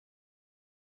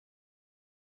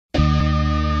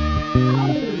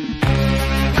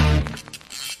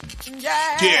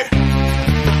Yeah.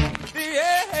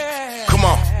 Come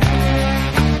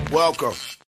on. Welcome.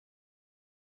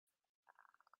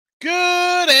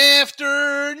 Good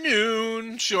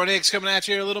afternoon. Sean Higgs coming at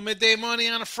you here, a little midday money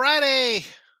on a Friday.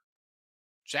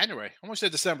 January. Almost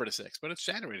said December the 6th, but it's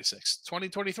January the 6th,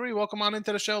 2023. Welcome on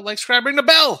into the show. Like, subscribe, ring the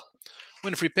bell.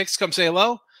 Win free picks. Come say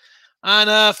hello on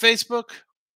Facebook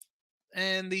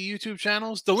and the YouTube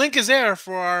channels. The link is there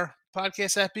for our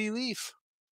podcast at Believe.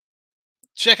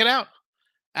 Check it out.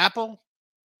 Apple,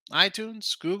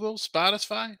 iTunes, Google,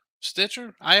 Spotify,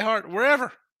 Stitcher, iHeart,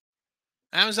 wherever.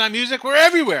 Amazon Music, we're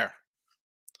everywhere.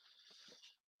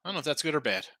 I don't know if that's good or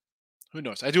bad. Who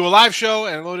knows? I do a live show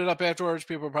and load it up afterwards.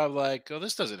 People are probably like, oh,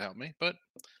 this doesn't help me. But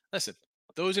listen,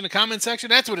 those in the comment section,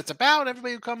 that's what it's about.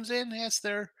 Everybody who comes in has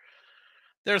their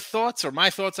thoughts or my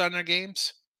thoughts on their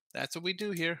games. That's what we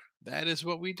do here. That is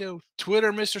what we do.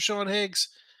 Twitter, Mr. Sean Higgs.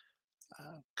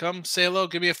 Come say hello.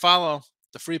 Give me a follow.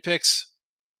 The free picks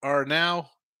are now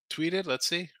tweeted. Let's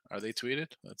see. Are they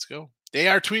tweeted? Let's go. They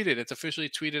are tweeted. It's officially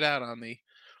tweeted out on the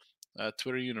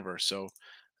Twitter universe. So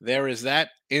there is that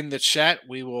in the chat.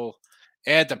 We will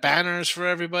add the banners for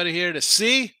everybody here to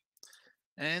see.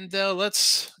 And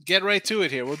let's get right to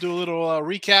it here. We'll do a little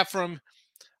recap from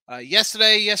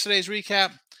yesterday's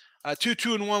recap.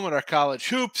 2-2-1 with our college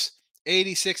hoops.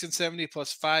 86 and 70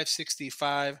 plus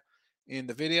 565 in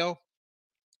the video.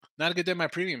 Not a good day in my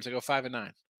premiums. I go 5 and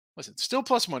 9. Listen, still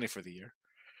plus money for the year.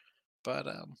 But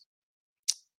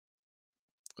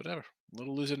whatever. A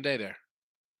little losing day there.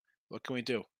 What can we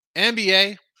do?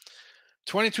 NBA,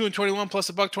 22 and 21 plus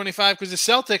 $1.25 because the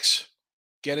Celtics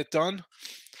get it done.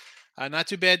 Not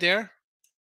too bad there.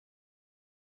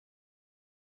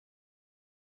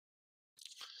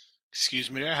 Excuse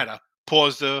me there. I had to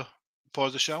pause the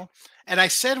show. And I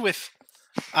said with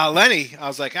Lenny, I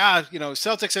was like,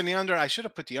 Celtics in the under. I should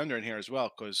have put the under in here as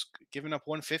well because giving up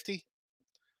 150,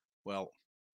 well,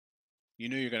 you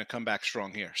knew you're going to come back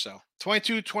strong here. So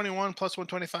 22-21 plus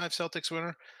 125 Celtics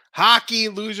winner. Hockey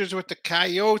losers with the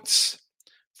Coyotes.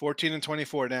 14 and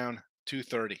 24 down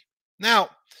 230. Now,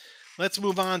 let's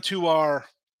move on to our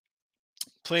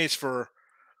plays for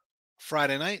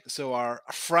Friday night. So our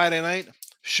Friday night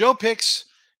show picks.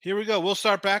 Here we go. We'll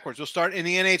start backwards. We'll start in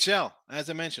the NHL.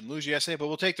 As I mentioned, lose yesterday, but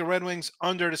we'll take the Red Wings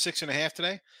under to 6.5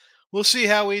 today. We'll see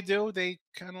how we do. They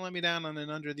kind of let me down on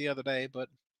an under the other day, but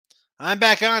I'm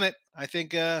back on it. I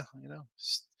think,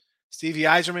 Stevie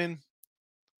Yzerman,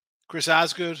 Chris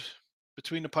Osgood,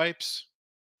 between the pipes.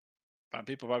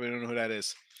 People probably don't know who that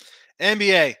is.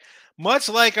 NBA, much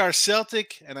like our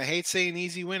Celtic, and I hate saying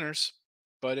easy winners,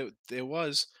 but it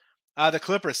was the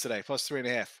Clippers today, plus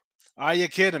 3.5. Are you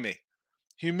kidding me?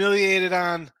 Humiliated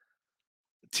on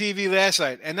TV last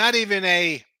night, and not even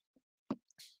a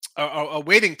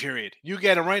waiting period. You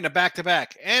get them right in a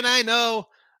back-to-back. And I know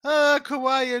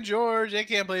Kawhi and George, they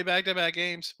can't play back-to-back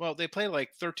games. Well, they played like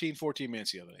 13, 14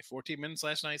 minutes the other day. 14 minutes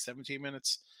last night, 17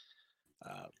 minutes.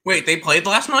 Wait, they played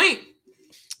last night?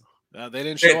 They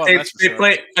didn't show up. They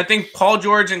played. I think Paul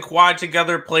George and Kawhi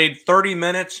together played 30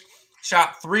 minutes,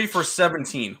 shot 3 for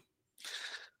 17.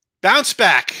 Bounce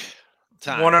back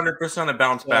time. 100% a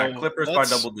bounce back. Clippers by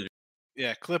double digits.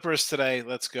 Yeah, Clippers today.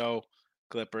 Let's go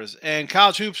Clippers. And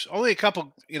college hoops, only a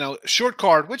couple, short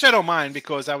card, which I don't mind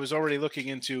because I was already looking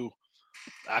into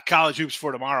college hoops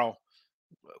for tomorrow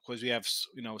because we have,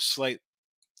 slight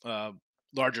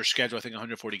larger schedule. I think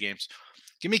 140 games.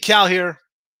 Give me Cal here.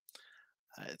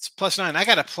 It's +9. I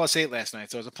got a +8 last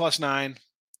night, so it's a +9.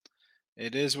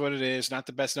 It is what it is. Not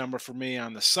the best number for me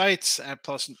on the sites at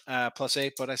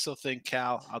 +8, but I still think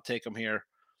Cal. I'll take them here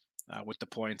with the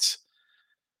points.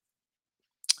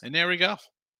 And there we go.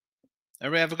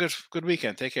 Everybody have a good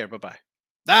weekend. Take care. Bye-bye.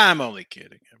 I'm only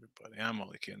kidding, everybody. I'm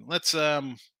only kidding. Let's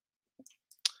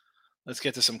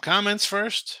get to some comments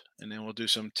first, and then we'll do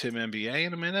some Tim NBA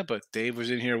in a minute. But Dave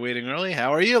was in here waiting early.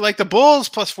 How are you? Like the Bulls,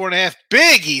 +4.5.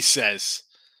 Big, he says.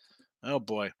 Oh,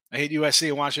 boy. I hate USC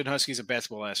and Washington Huskies at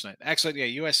basketball last night. Excellent.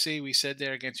 Yeah, USC, we said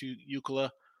there against UCLA,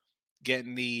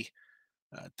 getting the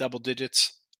double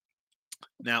digits.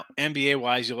 Now,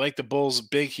 NBA-wise, you like the Bulls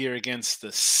big here against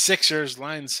the Sixers.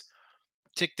 Lines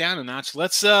tick down a notch.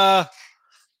 Let's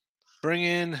bring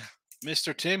in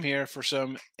Mr. Tim here for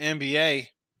some NBA.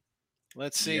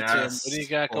 Let's see, yes. Tim. What do you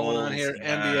got going on here? Yes.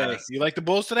 NBA. You like the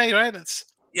Bulls today, right?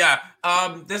 Yeah.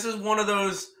 This is one of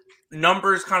those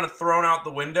numbers kind of thrown out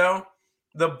the window.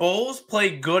 The Bulls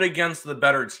play good against the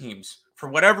better teams. For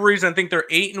whatever reason, I think they're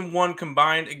 8-1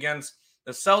 combined against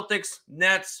the Celtics,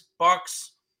 Nets,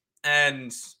 Bucks,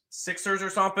 and Sixers or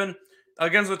something.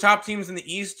 Against the top teams in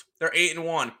the East, they're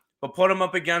 8-1. But put them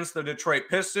up against the Detroit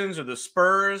Pistons or the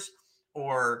Spurs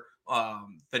or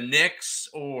the Knicks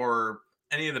or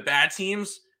any of the bad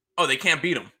teams, they can't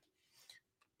beat them.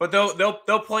 But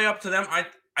they'll play up to them.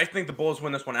 I think the Bulls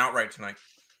win this one outright tonight.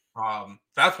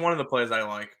 That's one of the plays I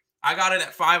like. I got it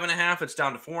at 5.5. It's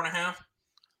down to 4.5.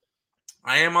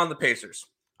 I am on the Pacers.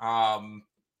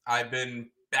 I've been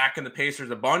backing the Pacers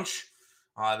a bunch.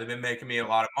 They've been making me a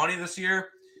lot of money this year.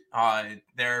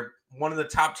 They're one of the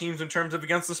top teams in terms of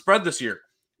against the spread this year.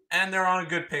 And they're on a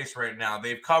good pace right now.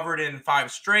 They've covered in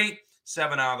 5 straight,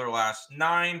 7 out of their last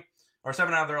 9, or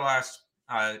 7 out of their last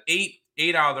 8,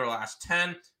 8 out of their last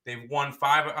 10. They've won 4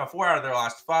 out of their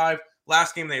last 5.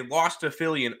 Last game, they lost to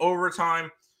Philly in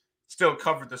overtime. Still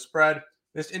covered the spread.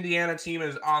 This Indiana team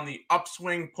is on the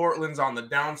upswing. Portland's on the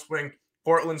downswing.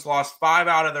 Portland's lost 5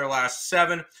 out of their last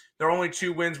 7. Their only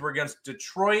 2 wins were against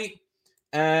Detroit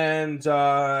and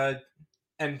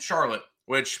Charlotte,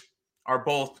 which are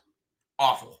both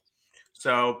awful.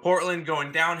 So Portland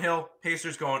going downhill,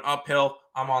 Pacers going uphill.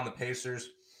 I'm on the Pacers.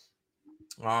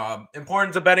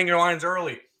 Importance of betting your lines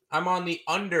early. I'm on the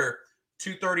under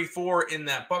 234 in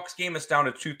that Bucks game. It's down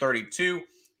to 232.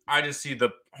 I just see the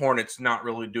Hornets not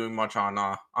really doing much on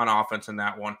offense in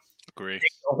that one. Agree.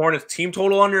 The Hornets team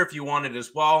total under if you want it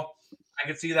as well. I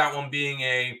could see that one being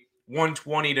a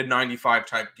 120 to 95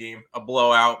 type game, a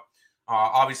blowout.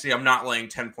 Obviously, I'm not laying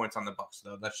 10 points on the Bucks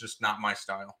though. That's just not my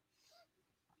style.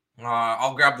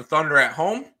 I'll grab the Thunder at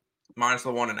home, minus the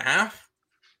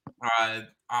 1.5.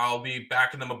 I'll be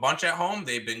backing them a bunch at home.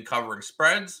 They've been covering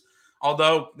spreads,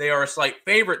 although they are a slight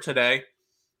favorite today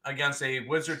against a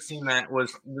Wizards team that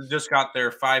just got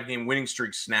their 5-game winning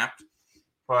streak snapped.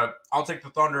 But I'll take the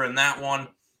Thunder in that one.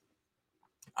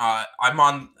 I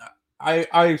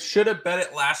should have bet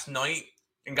it last night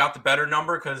and got the better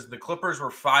number because the Clippers were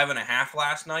 5.5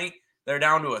 last night. They're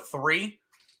down to a 3.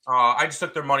 I just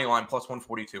took their money line plus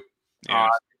 142. Yeah.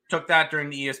 Took that during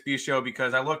the ESB show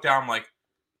because I looked down like,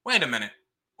 wait a minute,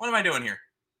 what am I doing here?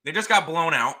 They just got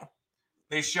blown out.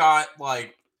 They shot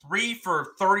like 3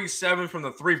 for 37 from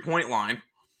the 3-point line.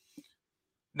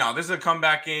 No, this is a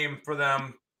comeback game for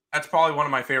them. That's probably one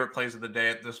of my favorite plays of the day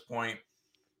at this point.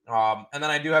 And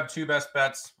then I do have 2 best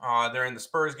bets. They're in the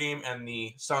Spurs game and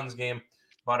the Suns game.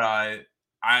 But I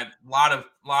lot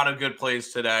of good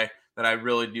plays today that I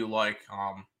really do like.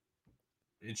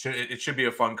 It should be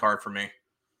a fun card for me.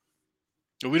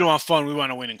 We don't want fun. We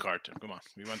want a winning card, Tim. Come on.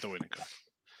 We want the winning card.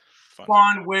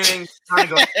 Fun winning.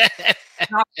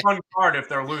 It's not a fun card if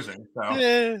they're losing. So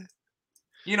Yeah.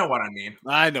 You know what I mean.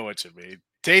 I know what you mean.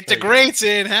 Tate the Greats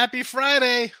in. Happy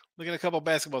Friday. Look at a couple of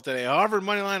basketball today. Harvard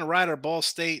moneyline, Rider, Ball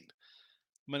State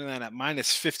moneyline at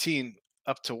minus 15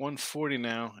 up to 140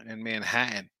 now, and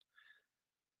Manhattan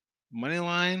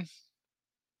moneyline.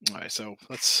 All right, so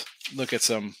let's look at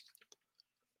some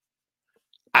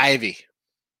Ivy.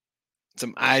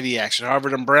 Some Ivy action.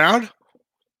 Harvard and Brown.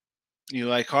 You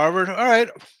like Harvard? All right.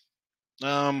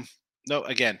 No,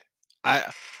 again,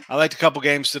 I liked a couple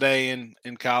games today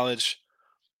in college.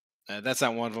 That's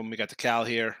not one of them. We got the Cal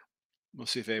here. We'll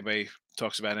see if anybody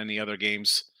talks about any other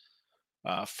games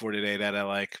for today that I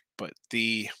like. But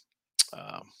the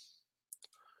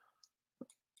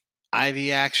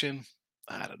Ivy action,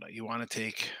 I don't know. You want to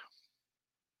take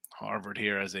Harvard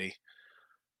here as a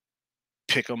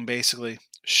pick 'em, basically.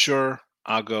 Sure,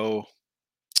 I'll go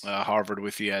Harvard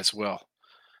with you as well.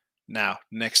 Now,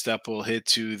 next up, we'll head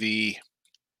to the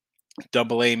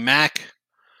AA MAC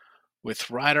with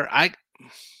Rider. I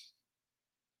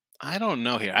don't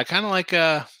know here. I kind of like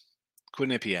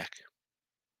Quinnipiac.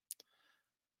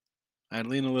 I'd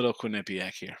lean a little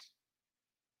Quinnipiac here.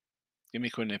 Give me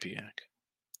Quinnipiac.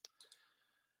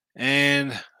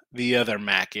 And the other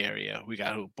MAC area. We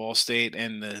got Ball State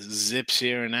and the Zips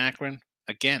here in Akron.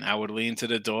 Again, I would lean to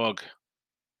the dog.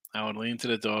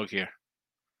 Here.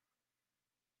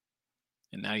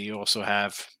 And now you also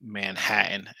have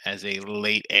Manhattan as a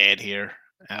late ad here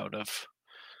out of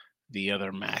the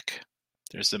other MAC.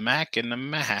 There's the MAC and the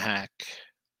MAC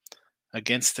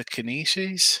against the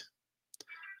Canisius.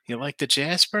 You like the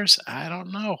Jaspers? I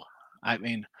don't know. I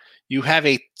mean, you have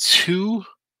a 2-11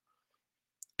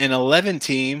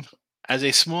 team as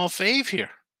a small fave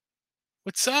here.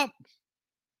 What's up?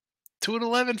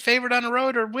 2-11 favored on the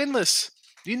road or winless.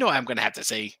 You know I'm going to have to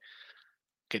say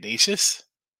Canisius.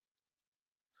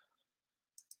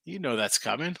 You know that's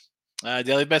coming.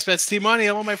 Daily Best Bets Team Money.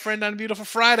 Hello, my friend, on a beautiful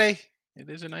Friday. It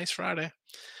is a nice Friday.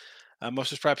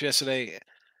 Most of the props yesterday.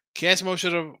 Cast most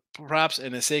of the props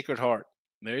in the Sacred Heart.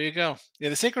 There you go. Yeah,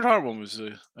 the Sacred Heart one was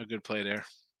a good play there.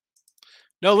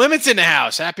 No limits in the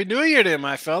house. Happy New Year there,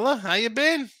 my fella. How you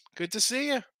been? Good to see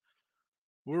you.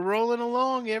 We're rolling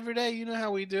along every day. You know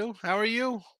how we do. How are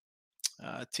you?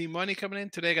 Team money coming in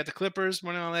today. Got the Clippers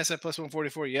money on last night plus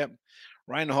 144. Yep.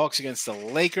 Ryan the Hawks against the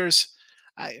Lakers.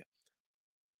 I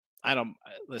don't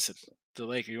listen. The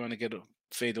Lakers. You want to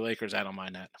fade the Lakers? I don't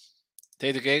mind that.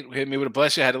 Take the gate. Hit me with a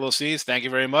bless you. Had a little sneeze. Thank you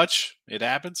very much. It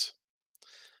happens.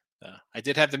 I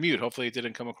did have the mute. Hopefully, it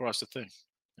didn't come across the thing.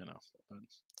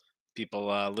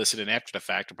 People listening after the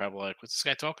fact are probably like, "What's this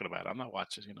guy talking about?" I'm not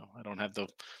watching. I don't have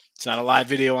it's not a live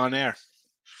video on there.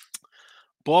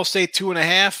 Ball State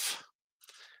 2.5.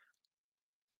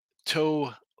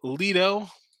 Toledo.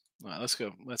 Let's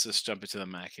go. Let's just jump into the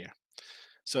MAC here.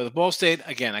 So the Ball State,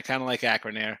 again, I kind of like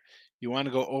Akron there. You want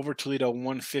to go over Toledo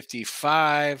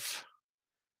 155.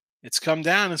 It's come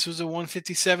down. This was a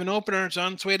 157 opener. It's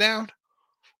on its way down.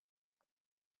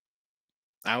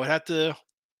 I would have to,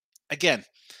 again,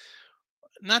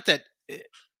 not that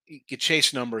you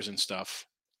chase numbers and stuff.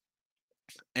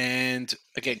 And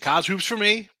again, college hoops for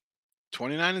me,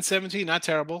 29-17, not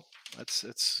terrible.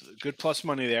 It's good plus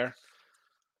money there.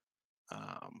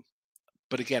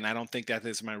 But again, I don't think that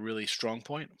is my really strong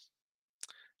point.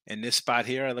 In this spot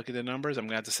here, I look at the numbers. I'm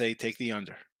going to have to say take the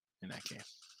under in that game.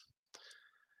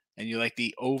 And you like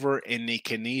the over in the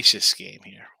Canisius game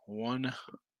here. What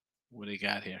do you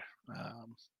got here?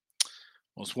 Well,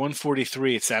 it's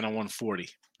 143. It's down to 140.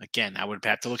 Again, I would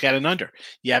have to look at an under.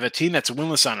 You have a team that's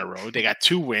winless on the road. They got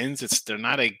 2 wins. They're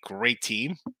not a great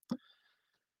team.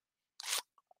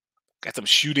 Got some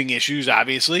shooting issues,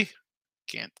 obviously.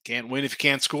 Can't win if you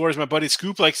can't score, as my buddy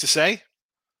Scoop likes to say.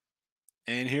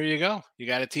 And here you go. You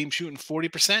got a team shooting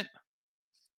 40%.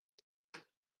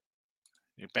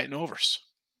 You're betting overs.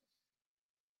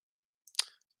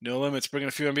 No limits. Bringing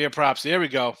a few NBA props. There we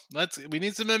go. We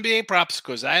need some NBA props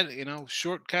because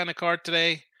short kind of card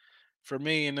today for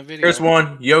me in the video. Here's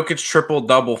one. Jokic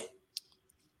triple-double.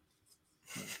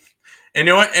 And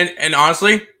you know what? And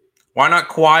honestly, why not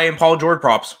Kawhi and Paul George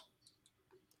props?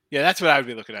 Yeah, that's what I would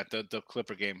be looking at, the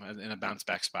Clipper game in a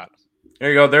bounce-back spot. There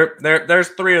you go. There's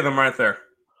 3 of them right there.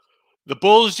 The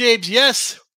Bulls, James,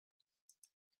 yes.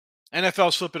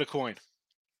 NFL's flipping a coin.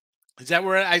 Is that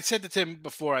where I said to Tim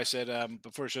before? I said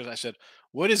before shows. I said,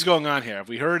 "What is going on here? Have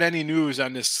we heard any news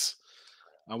on this?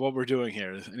 On what we're doing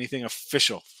here? Anything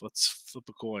official? Let's flip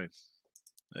a coin."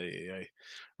 Hey.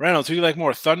 Reynolds, who do you like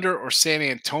more, Thunder or San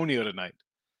Antonio tonight?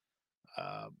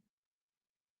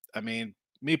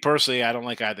 Me personally, I don't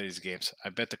like either of these games. I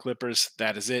bet the Clippers.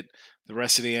 That is it. The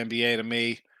rest of the NBA, to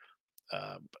me,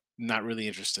 not really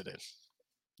interested in.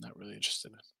 Not really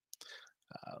interested in.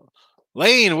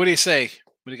 Lane, what do you say?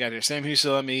 What do you got here? Sam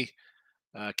Houston let me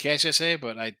cash essay,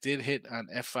 but I did hit on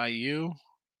FIU.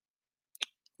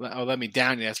 Let me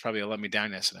down. That's probably a let me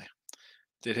down yesterday.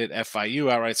 Did hit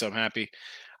FIU outright, so I'm happy.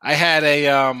 I had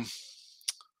a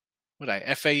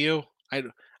FAU. I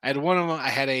had one of them. I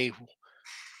had a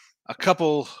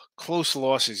couple close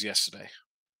losses yesterday.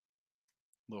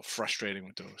 A little frustrating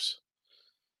with those.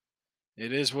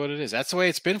 It is what it is. That's the way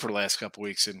it's been for the last couple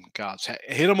weeks in college.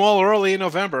 Hit them all early in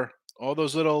November. All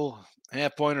those little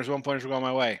half-pointers, one-pointers were going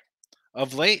my way.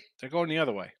 Of late, they're going the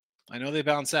other way. I know they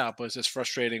bounce out, but it's just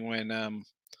frustrating when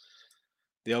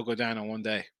they all go down on one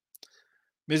day.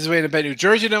 Mrs. Way to bet New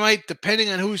Jersey tonight, depending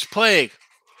on who's playing.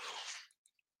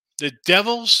 The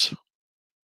Devils?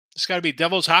 It's got to be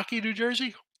Devils hockey, New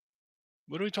Jersey?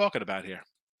 What are we talking about here?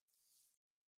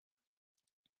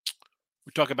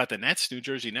 We're talking about the Nets, New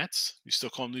Jersey Nets. You still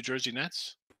call them New Jersey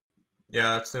Nets?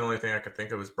 Yeah, that's the only thing I could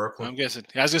think of is Brooklyn. I'm guessing.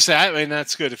 I was going to say,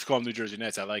 that's good if you call them New Jersey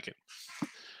Nets. I like it.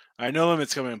 All right, no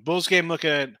limits coming in. Bulls game, look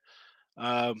at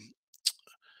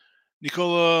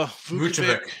Nikola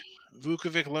Vukovic.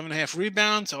 Vukovic, 11.5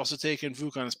 rebounds. Also taking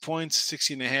Vuk on his points,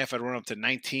 16.5. I'd run up to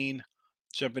 19.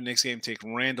 Jump in next game, take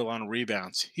Randall on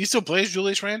rebounds. He still plays,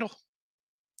 Julius Randle?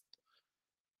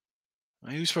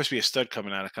 He was supposed to be a stud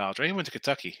coming out of college, right? He went to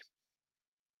Kentucky.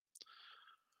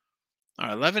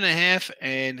 All right, 11.5.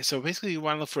 And so basically you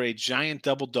want to look for a giant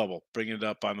double-double, bringing it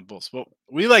up on the Bulls. Well,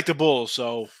 we like the Bulls,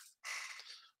 so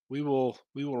we will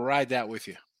ride that with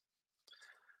you.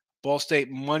 Ball State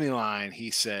money line,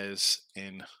 he says,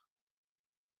 I'm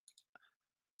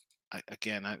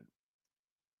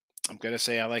going to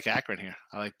say I like Akron here.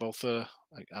 I like both. I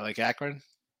like Akron.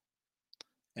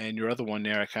 And your other one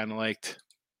there, I kind of liked.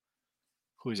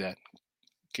 Who's that?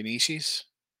 Canisius?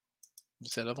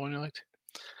 What's that other one you liked?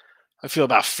 I feel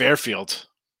about Fairfield.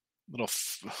 Hold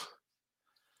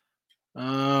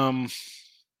on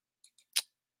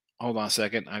a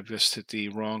second. I just hit the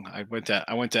wrong. I went to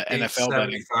NFL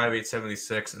betting.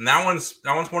 876. And that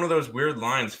one's one of those weird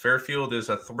lines. Fairfield is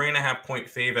a 3.5 point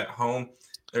fave at home.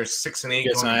 There's 6 and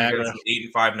 8 going against 8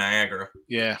 and 5 Niagara.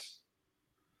 Yeah.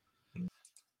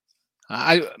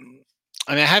 I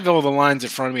I mean, I have all the lines in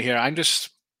front of me here. I'm just,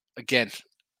 again,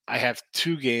 I have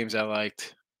two games I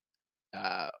liked.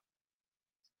 Uh,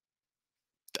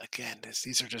 again,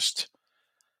 these are just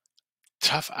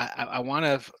tough. I want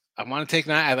to take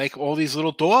that. I like all these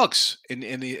little dogs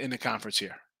in the conference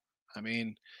here. I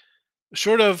mean,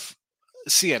 short of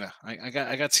Siena, I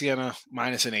got Siena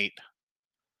minus an 8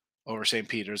 over St.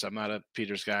 Peter's. I'm not a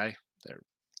Peters guy. They're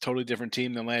a totally different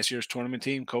team than last year's tournament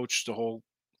team. Coached the whole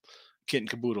kit and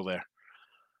caboodle there.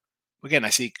 Again, I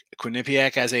see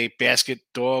Quinnipiac as a basket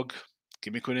dog.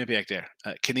 Give me Quinnipiac there.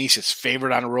 Canisius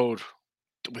favored on the road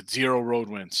with 0 road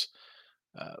wins.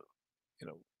 Uh, you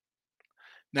know,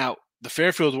 now the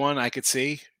Fairfield one I could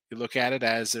see. You look at it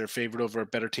as they're favored over a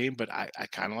better team, but I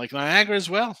kind of like Niagara as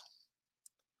well.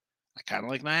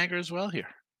 Here.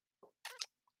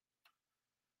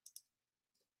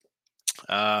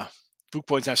 Book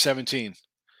points have 17.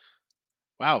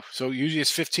 Wow. So usually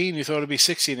it's 15. You thought it'd be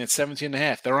 16. It's 17 and a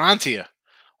half. They're on to you.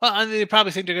 Well, and they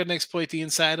probably think they're going to exploit the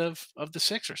inside of the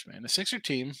Sixers, man. The Sixer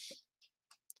team,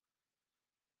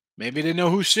 maybe they know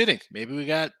who's sitting.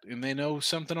 Maybe and they know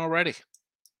something already.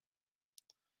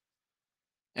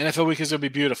 NFL week is going to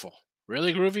be beautiful.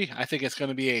 Really groovy? I think it's going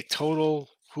to be a total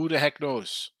who the heck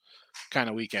knows kind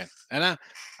of weekend. And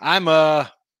I'm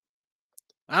a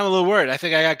little worried. I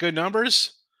think I got good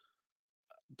numbers,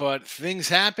 but things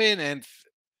happen, and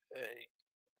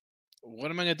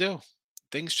what am I going to do?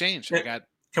 Things change.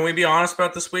 Can we be honest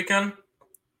about this weekend?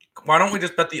 Why don't we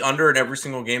just bet the under in every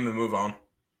single game and move on?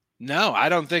 No, I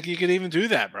don't think you could even do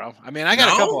that, bro. I mean, I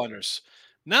got a couple unders.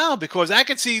 No, because I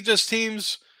could see just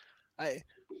teams.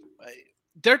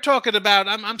 They're talking about.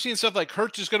 I'm seeing stuff like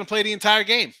Hurts is going to play the entire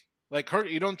game. Like Hurt,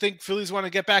 you don't think Phillies want to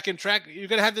get back in track? You're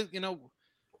going to have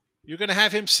you're going to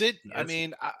have him sit. Yes. I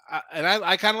mean,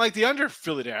 I kind of like the under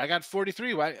Philly there. I got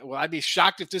 43. Well, I'd be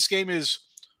shocked if this game is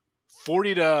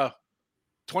 40-24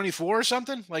 or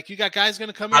something. Like you got guys going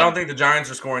to come in. I don't think the Giants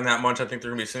are scoring that much. I think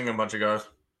they're going to be sitting a bunch of guys.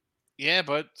 Yeah,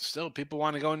 but still, people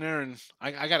want to go in there, and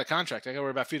I got a contract. I got to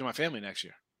worry about feeding my family next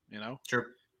year. Sure.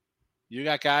 You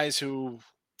got guys who.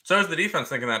 So is the defense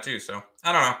thinking that too. So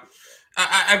I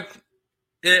don't know.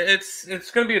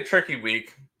 It's going to be a tricky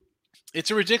week.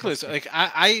 It's ridiculous. Like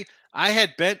I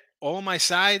had bet all my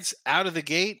sides out of the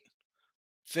gate,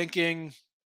 thinking,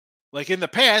 like in the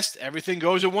past, everything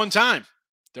goes at one time.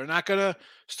 They're not going to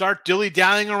start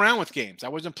dilly-dallying around with games. I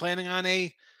wasn't planning on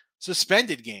a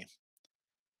suspended game.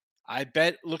 I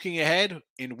bet looking ahead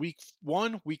in week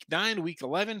 1, week 9, week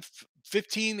 11,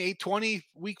 15, 820,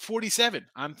 week 47.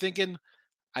 I'm thinking,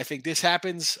 I think this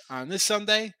happens on this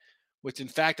Sunday, which in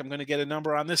fact, I'm going to get a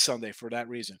number on this Sunday for that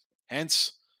reason.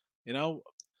 Hence, Philly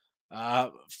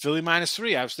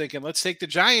 -3. I was thinking, let's take the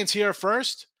Giants here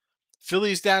first.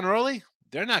 Philly's down early.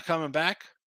 They're not coming back.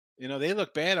 They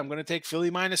look bad. I'm going to take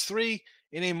Philly -3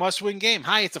 in a must-win game.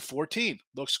 Hi, it's a 14.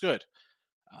 Looks good.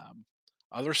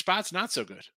 Other spots, not so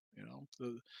good.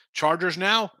 The Chargers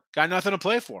now got nothing to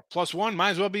play for. +1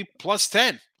 might as well be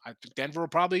 +10. I think Denver will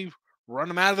probably run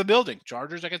them out of the building.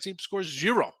 Chargers, I can see scores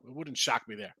 0. It wouldn't shock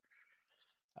me there.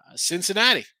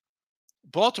 Cincinnati,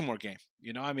 Baltimore game.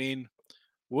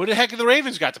 What the heck have the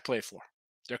Ravens got to play for?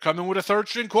 They're coming with a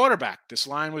third-string quarterback. This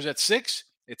line was at 6.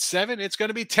 It's 7. It's going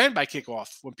to be 10 by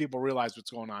kickoff when people realize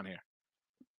what's going on here.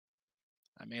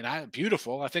 I mean,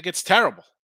 beautiful. I think it's terrible.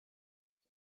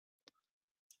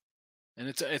 And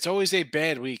it's always a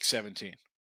bad week, 17.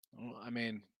 I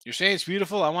mean, you're saying it's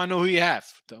beautiful. I want to know who you have.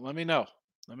 Let me know.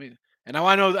 And I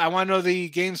want to know the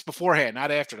games beforehand,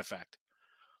 not after the fact.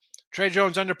 Trey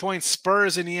Jones under points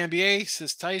Spurs in the NBA,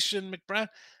 says Tyson McBride.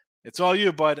 It's all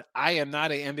you, bud. I am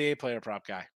not an NBA player prop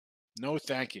guy. No,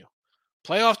 thank you.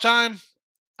 Playoff time,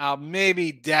 I'll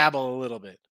maybe dabble a little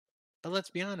bit. But let's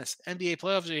be honest, NBA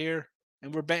playoffs are here,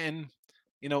 and we're betting,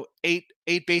 8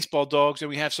 baseball dogs, and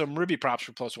we have some ribby props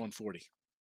for +140.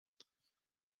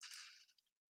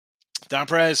 Don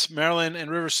Perez, Maryland,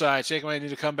 and Riverside. Shake my need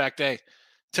to come back day.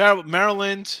 Terrible.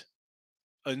 Maryland,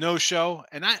 a no-show.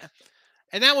 And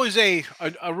that was a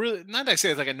really, not that I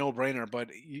say it's like a no-brainer, but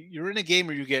you're in a game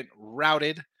where you get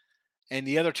routed and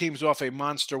the other team's off a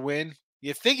monster win.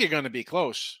 You think you're going to be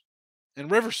close.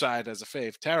 And Riverside as a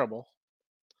fave, terrible.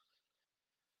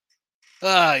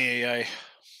 No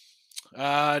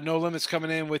limits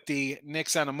coming in with the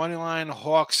Knicks on the money line.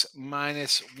 Hawks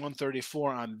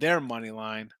 -134 on their money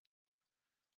line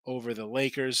over the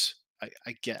Lakers.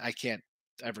 I can't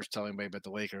ever tell anybody about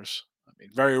the Lakers. I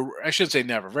mean, I should say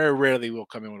never. Very rarely will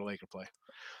come in with a Laker play.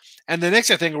 And the Knicks,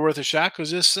 I think, are worth a shot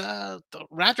because the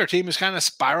Raptor team is kind of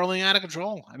spiraling out of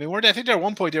control. I mean, I think at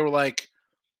one point they were like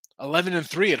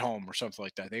 11-3 at home or something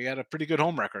like that. They had a pretty good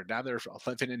home record. Now they're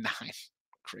 11-9.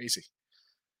 Crazy.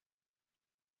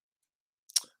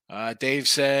 Dave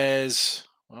says,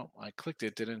 well, I clicked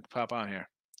it, didn't pop on here.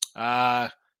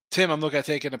 Tim, I'm looking at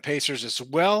taking the Pacers as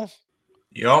well.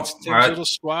 Yep. It's Tim's little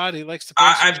squad. He likes the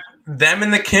Pacers. Them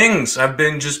and the Kings have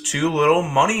been just two little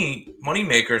money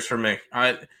makers for me.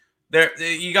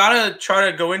 You gotta try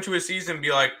to go into a season and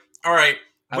be like, all right,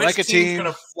 which team's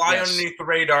gonna fly underneath the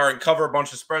radar and cover a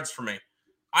bunch of spreads for me?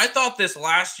 I thought this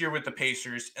last year with the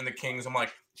Pacers and the Kings. I'm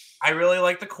like, I really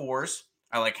like the cores.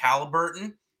 I like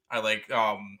Halliburton. I like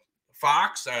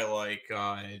Fox. I like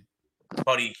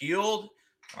Buddy Hield,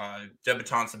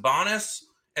 Debutan Sabonis.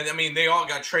 And I mean, they all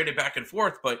got traded back and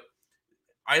forth, but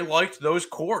I liked those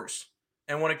cores.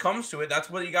 And when it comes to it, that's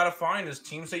what you got to find is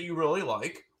teams that you really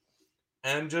like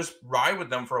and just ride with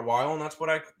them for a while. And that's what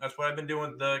I've been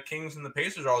doing with the Kings and the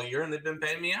Pacers all year, and they've been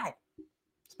paying me out.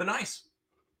 It's been nice.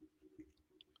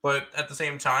 But at the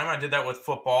same time, I did that with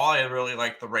football. I really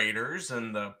liked the Raiders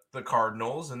and the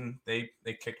Cardinals, and they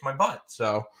kicked my butt.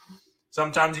 So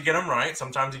sometimes you get them right.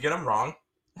 Sometimes you get them wrong.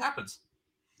 It happens.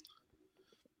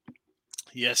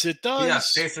 Yes, it does.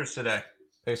 Yes, Pacers today.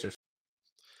 Pacers.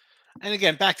 And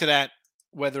again, back to that,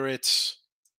 whether it's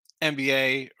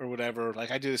NBA or whatever,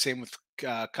 like I do the same with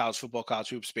college football, college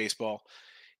hoops, baseball.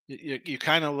 You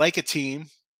kind of like a team,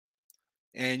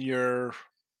 and you're,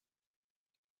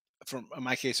 in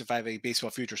my case, if I have a baseball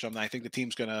future or something, I think the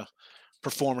team's going to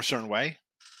perform a certain way.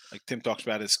 Like Tim talks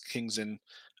about his Kings and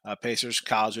Pacers.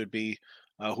 College would be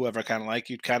whoever I kind of like.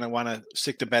 You'd kind of want to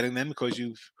stick to betting them because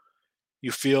you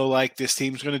feel like this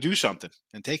team's going to do something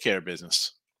and take care of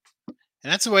business.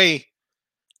 And that's the way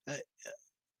it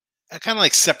kind of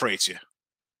like separates you,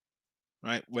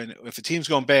 right? If a team's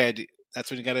going bad,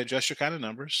 that's when you got to adjust your kind of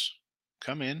numbers,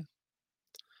 come in,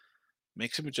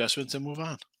 make some adjustments, and move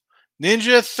on.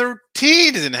 Ninja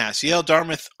 13 is in the house. Yale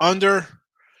Dartmouth under.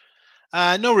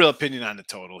 No real opinion on the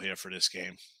total here for this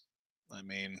game. I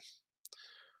mean,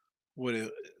 it was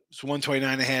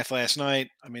 129.5 last night.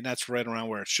 I mean, that's right around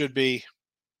where it should be.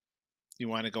 You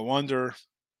want to go under?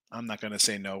 I'm not going to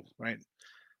say no, right?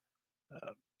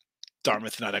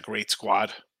 Dartmouth, not a great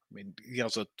squad. I mean,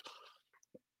 Yale's a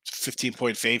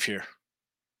 15-point fave here.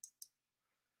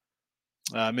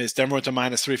 Is Denver to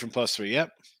 -3 from +3?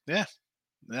 Yep. Yeah.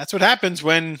 That's what happens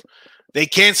when they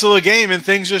cancel a game and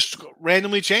things just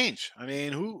randomly change. I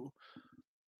mean,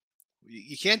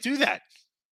 you can't do that.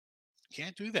 You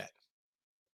can't do that.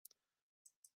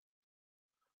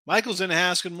 Michael's in the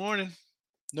house. Good morning.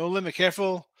 No limit.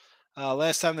 Careful.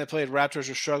 Last time they played, Raptors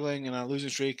were struggling and on a losing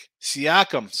streak.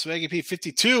 Siakam, Swaggy P,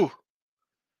 52.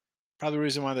 Probably the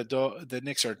reason why the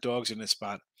Knicks are dogs in this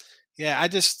spot. Yeah,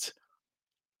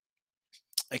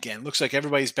 again, looks like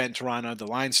everybody's betting Toronto. The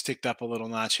line's ticked up a little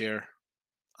notch here.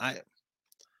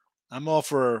 I'm all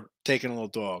for taking a little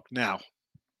dog. Now,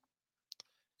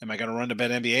 am I going to run to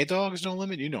bet NBA dogs? No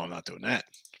limit? You know I'm not doing that.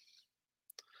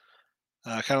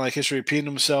 Kind of like history repeating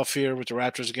himself here with the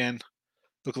Raptors again.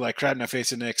 Looking like crap in the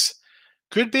face of Knicks.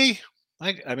 Could be.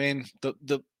 I mean,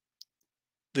 the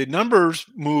numbers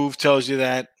move tells you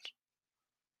that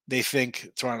they think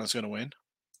Toronto's going to win.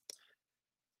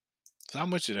 So how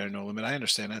much is there? No limit. I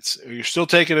understand. You're still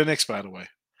taking the Knicks, by the way.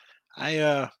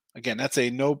 Again, that's a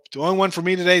nope. The only one for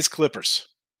me today is Clippers.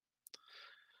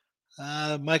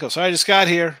 Michael, sorry I just got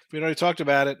here. We already talked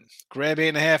about it. Grab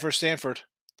 8.5 for Stanford.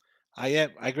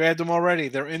 I grabbed them already.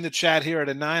 They're in the chat here at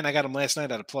a 9. I got them last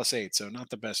night at a +8, so not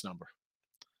the best number.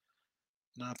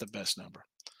 Not the best number.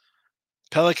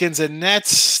 Pelicans and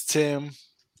Nets, Tim.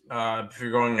 If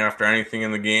you're going after anything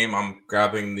in the game, I'm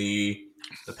grabbing the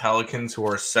Pelicans, who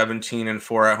are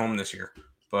 17-4 at home this year.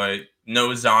 But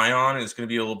no Zion is going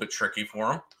to be a little bit tricky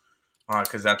for them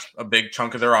because that's a big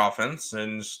chunk of their offense,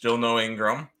 and still no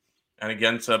Ingram. And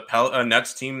against a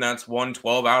Nets team that's won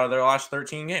 12 out of their last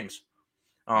 13 games.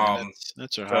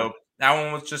 That's so that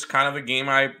one was just kind of a game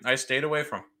I stayed away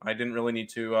from. I didn't really need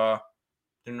to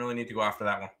go after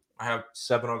that one. I have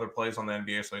 7 other plays on the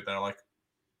NBA slate that I like.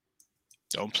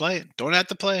 Don't play it. Don't have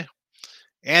to play.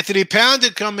 Anthony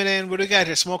Pounded coming in. What do we got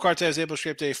here? Small Cartel is able to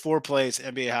scrape today 4 plays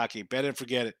NBA hockey. Bet and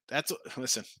forget it. That's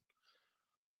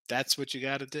what you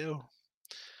got to do.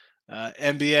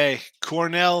 NBA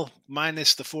Cornell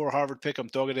 -4 Harvard pick 'em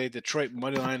dog a day. Detroit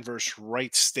money line versus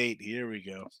Wright State. Here we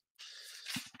go.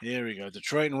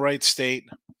 Detroit and Wright State.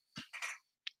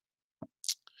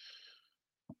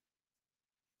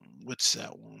 What's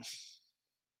that one?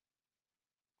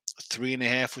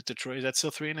 3.5 with Detroit. Is that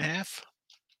still 3.5?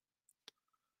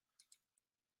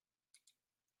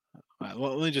 All right,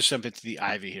 well, let me just jump into the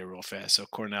Ivy here real fast. So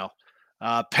Cornell,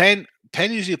 Penn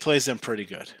usually plays them pretty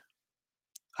good.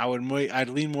 I'd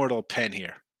lean more to Penn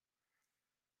here.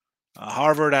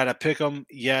 Harvard at a pick 'em.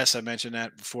 Yes, I mentioned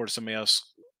that before to somebody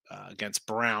else. against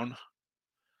Brown.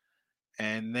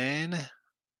 And then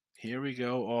here we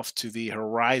go off to the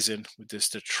horizon with this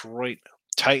Detroit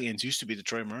Titans. Used to be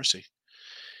Detroit Mercy.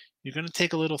 You're going to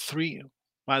take a little 3.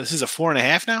 Wow, this is a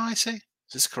 4.5 now, I say?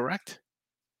 Is this correct?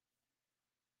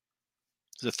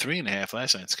 It was a 3.5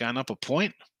 last night. It's gone up a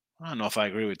point. I don't know if I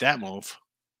agree with that move.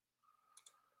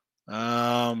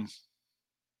 What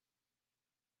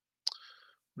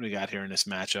do we got here in this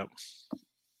matchup?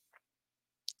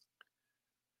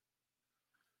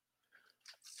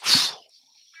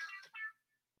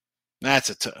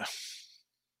 That's a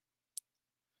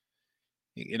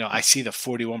I see the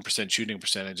 41% shooting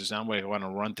percentages. I'm going to want to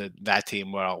run to that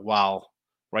team while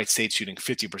Wright State's shooting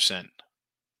 50%.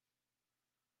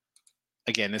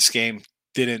 Again, this game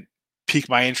didn't pique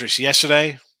my interest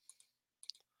yesterday.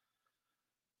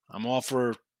 I'm all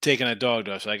for taking a dog,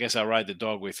 though, so I guess I'll ride the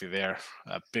dog with you there.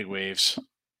 Big waves.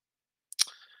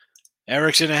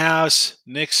 Eric's in the house.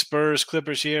 Knicks, Spurs,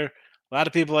 Clippers here. A lot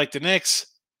of people like the Knicks.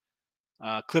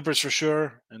 Clippers for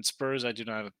sure. And Spurs, I do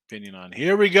not have an opinion on.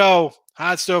 Here we go.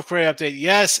 Hot Stove Cray update.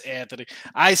 Yes, Anthony.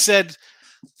 I said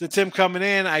to Tim coming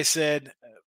in, I said,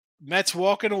 Mets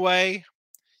walking away.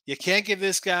 You can't give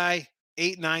this guy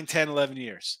 8, 9, 10, 11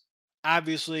 years.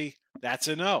 Obviously, that's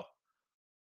a no.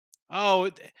 Oh,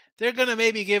 they're going to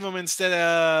maybe give him, instead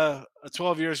of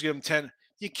 12 years, give him 10.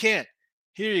 You can't.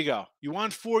 Here you go. You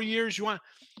want 4 years? You want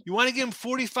to give him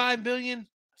 $45 million,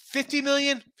 $50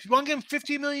 million? If you want to give him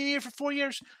 $50 million a year for 4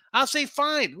 years, I'll say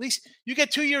fine. At least you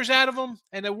get 2 years out of him,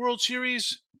 and a World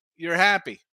Series, you're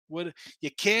happy.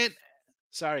 You can't.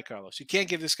 Sorry, Carlos. You can't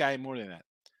give this guy more than that.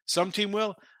 Some team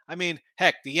will. I mean,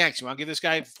 heck, the Yanks. You want to give this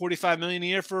guy $45 million a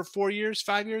year for 4 years,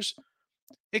 5 years?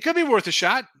 It could be worth a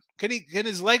shot. Can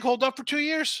his leg hold up for 2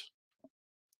 years?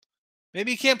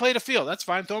 Maybe he can't play the field. That's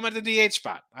fine. Throw him at the DH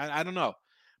spot. I don't know.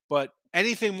 But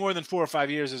anything more than 4 or 5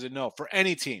 years is a no for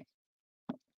any team.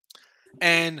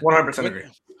 And 100% agree.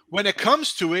 When it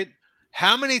comes to it,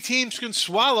 how many teams can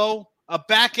swallow a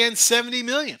back-end $70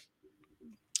 million?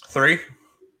 3.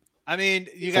 I mean,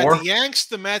 you got 4. the Yanks,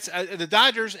 the Mets, the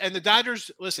Dodgers, and the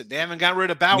Dodgers, listen, they haven't gotten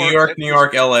rid of Bauer. New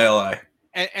York, LA.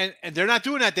 And they're not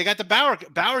doing that. They got the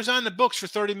Bauer's on the books for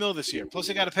 $30 million this year. Plus,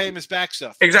 they got to pay him his back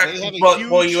stuff. Exactly.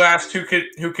 Well, you asked who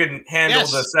can handle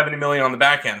the $70 million on the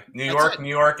back end. New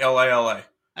York, LA.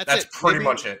 That's pretty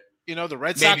much it. The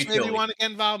Red Sox maybe want to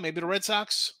get involved. Maybe the Red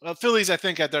Sox. Phillies, I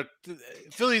think,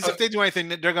 Phillies, if they do anything,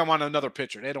 they're going to want another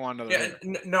pitcher. They don't want another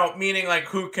hitter. No, meaning like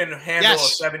who can handle a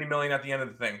 $70 million at the end of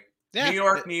the thing. Yeah.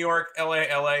 New York,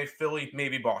 LA, Philly,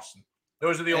 maybe Boston.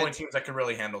 Those are the only teams that can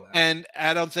really handle that. And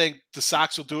I don't think the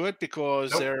Sox will do it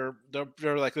because they're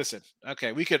like, listen,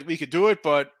 okay, we could do it,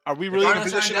 but are we really in a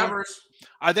position?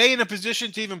 Are they in a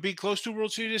position to even be close to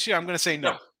World Series this year? I'm going to say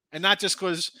no. And not just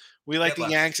because we like the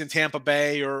Yanks in Tampa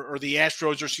Bay or the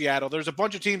Astros or Seattle. There's a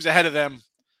bunch of teams ahead of them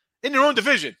in their own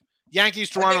division. Yankees,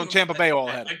 Toronto, and Tampa Bay all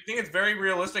ahead. I think it's very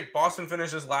realistic. Boston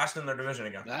finishes last in their division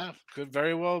again. Yeah, could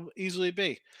very well easily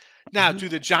be. Now, do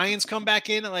the Giants come back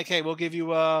in and like, hey, we'll give you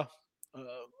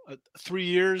 3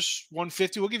 years,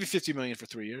 $150. We'll give you $50 million for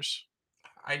 3 years.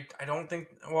 I don't think.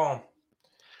 Well,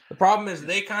 the problem is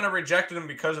they kind of rejected him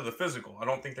because of the physical. I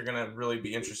don't think they're going to really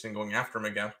be interested in going after him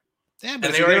again. Yeah,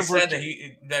 but they already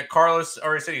said that Carlos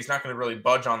already said he's not going to really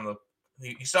budge on the.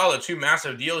 He saw the 2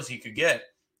 massive deals he could get.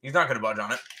 He's not going to budge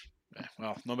on it.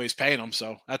 Well, nobody's paying him,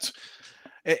 so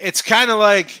it's kind of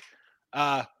like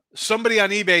somebody on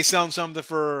eBay selling something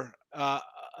for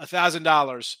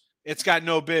 $1,000. It's got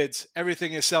no bids.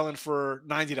 Everything is selling for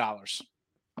 $90.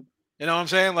 You know what I'm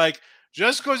saying? Like,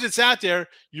 just because it's out there,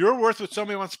 you're worth what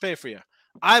somebody wants to pay for you.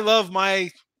 I love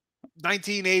my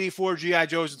 1984 G.I.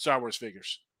 Joes and Star Wars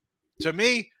figures. To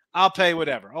me, I'll pay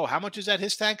whatever. Oh, how much is that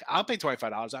his tank? I'll pay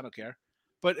 $25. I don't care.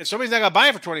 But if somebody's not going to buy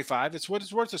it for $25, it's what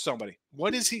it's worth to somebody.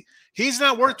 What is he? He's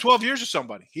not worth 12 years to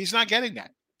somebody. He's not getting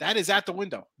that. That is out the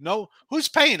window. No, who's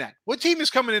paying that? What team is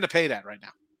coming in to pay that right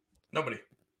now? Nobody.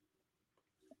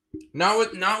 Not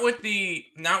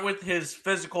with his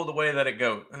physical, the way that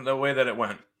it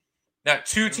went. That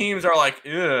 2 teams are like,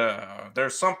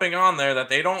 there's something on there that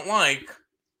they don't like.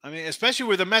 I mean, especially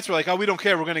where the Mets were like, oh, we don't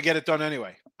care. We're going to get it done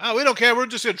anyway. Oh, we don't care. We're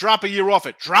just going to drop a year off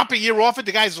it. Drop a year off it.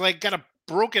 The guy's like got a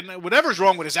broken, whatever's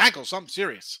wrong with his ankle, something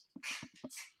serious.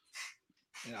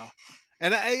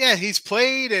 And he's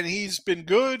played and he's been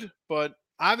good, but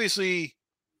obviously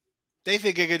they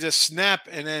think it could just snap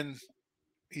and then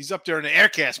he's up there in the air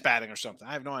cast batting or something.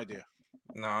 I have no idea.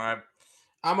 No,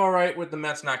 I'm all right with the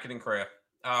Mets not getting Correa.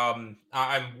 I'm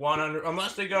 100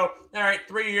 unless they go, all right,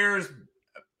 3 years,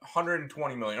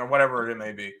 $120 million or whatever it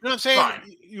may be. You know what I'm saying?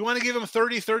 Fine. You want to give him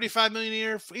 30, $35 million a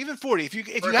year, even 40. If you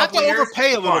have to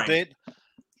overpay a little bit,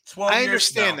 12 I years,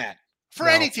 understand no. that for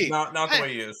No, any team. Not the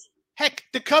way he is. Heck,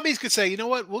 the Cubbies could say, you know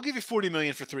what? We'll give you $40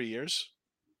 million for 3 years.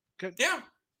 Good. Yeah.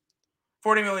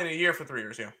 $40 million a year for 3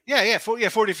 years. Yeah. Yeah.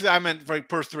 40. I meant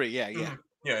per 3. Yeah. Mhm.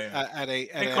 Yeah. At They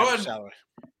an could. average salary.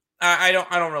 I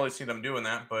don't really see them doing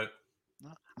that, but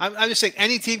I'm just saying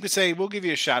any team could say we'll give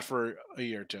you a shot for a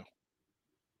year or two.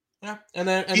 yeah. And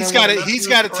then He's got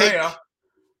to take.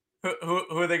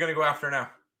 Who are they going to go after now?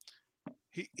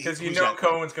 Because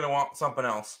Cohen's going to want something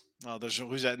else. Oh,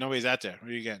 who's that? Nobody's out there. Who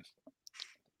are you getting?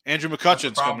 Andrew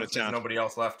McCutcheon's coming to town. Nobody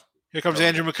else left. Here comes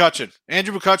Andrew McCutcheon.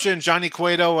 Andrew McCutcheon, Johnny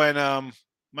Cueto, and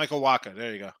Michael Wacha.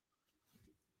 There you go.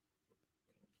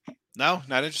 No,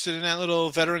 not interested in that little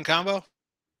veteran combo?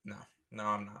 No,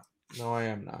 I'm not. No, I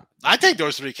am not. I take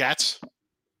those 3 cats.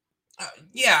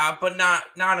 Yeah, but not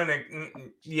in a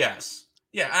yes.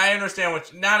 Yeah, I understand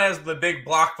not as the big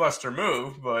blockbuster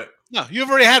move, but no, you've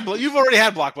already had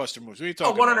blockbuster moves. What are you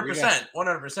talking about?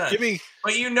 100%. Give me.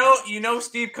 But you know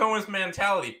Steve Cohen's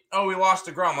mentality. Oh, we lost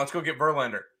DeGrom. Let's go get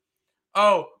Verlander.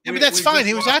 Oh, yeah, but that's fine.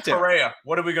 He was out there. Correa.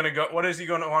 What are we going to go? What is he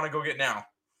going to want to go get now?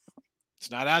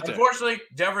 It's not out there. Unfortunately,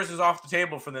 Devers is off the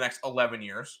table for the next 11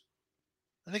 years.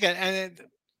 I think,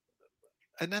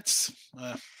 and that's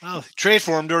trade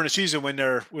for him during the season when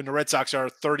the Red Sox are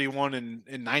 31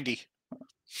 and 90.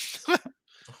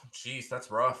 Jeez,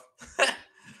 that's rough.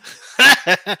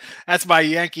 That's my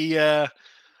Yankee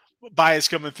bias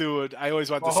coming through. I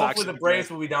always want the Sox. Hopefully the Braves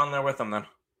will be down there with them then.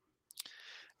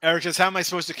 Eric says, "How am I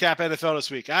supposed to cap NFL this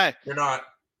week?" You're not.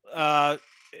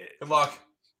 Good luck.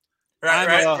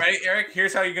 Right, Eric.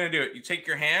 Here's how you're gonna do it. You take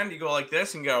your hand, you go like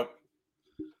this, and go.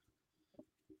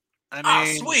 I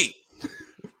mean, sweet.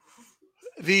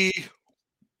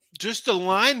 The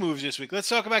line moves this week. Let's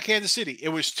talk about Kansas City. It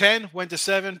was 10, went to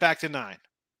 7, back to 9.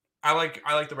 I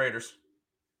like the Raiders.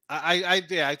 I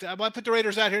put the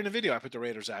Raiders out here in the video. I put the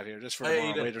Raiders out here just for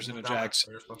the Raiders and the Jags.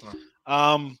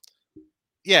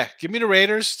 Yeah, give me the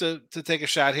Raiders to take a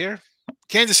shot here.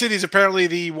 Kansas City is apparently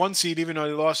the 1 seed, even though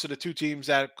they lost to the 2 teams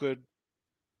that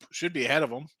should be ahead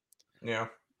of them. Yeah.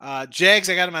 Jags,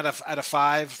 I got them at a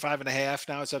 5.5.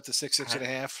 Now it's up to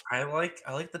 6.5. I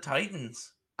like the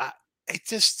Titans. It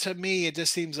just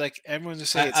seems like everyone's gonna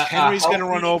say it's Henry's gonna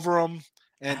run over them,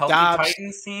 and a Dobbs.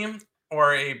 Titans team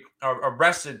or a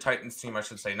rested Titans team, I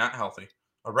should say, not healthy.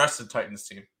 A rested Titans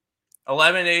team.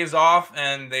 11 days off,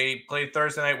 and they played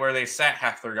Thursday night where they sat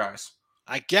half their guys.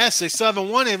 I guess they still haven't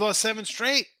won. They've lost 7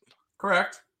 straight.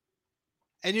 Correct.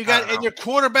 And your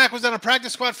quarterback was on a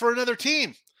practice squad for another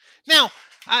team. Now,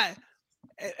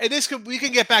 we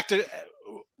can get back to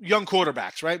young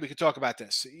quarterbacks, right? We could talk about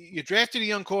this. You drafted a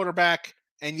young quarterback,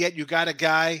 and yet you got a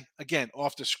guy, again,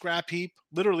 off the scrap heap,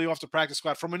 literally off the practice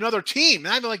squad from another team,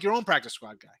 not even like your own practice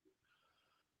squad guy.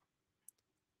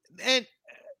 And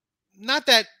not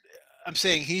that I'm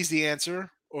saying he's the answer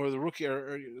or the rookie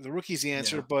or the rookie's the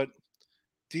answer, but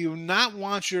do you not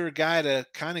want your guy to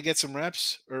kind of get some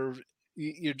reps, or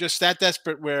you're just that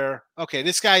desperate where, okay,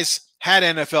 this guy's had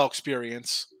NFL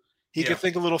experience. He can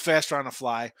think a little faster on the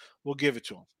fly. We'll give it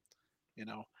to him.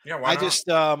 Yeah, why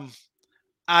not?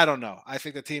 I don't know. I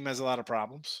think the team has a lot of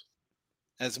problems.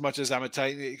 As much as I'm a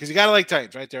Titan, because you gotta like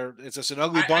Titans, right? It's just an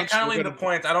ugly bunch. I kind of lean the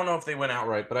points. I don't know if they went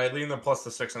outright, but I lean them plus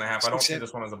the 6.5. I don't see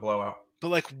this one as a blowout.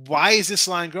 But why is this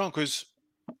line growing? Because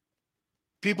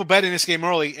people betting this game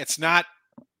early. It's not.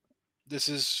 This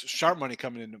is sharp money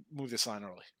coming in to move this line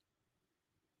early.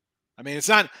 I mean, it's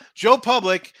not. Joe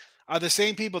Public are the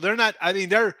same people. They're not. I mean,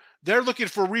 they're looking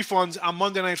for refunds on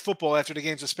Monday Night Football after the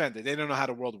game's suspended. They don't know how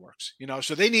the world works,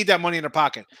 so they need that money in their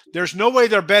pocket. There's no way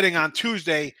they're betting on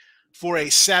Tuesday for a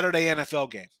Saturday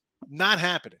NFL game. Not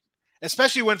happening.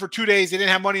 Especially when for 2 days they didn't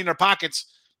have money in their pockets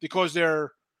because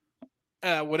their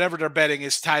whatever they're betting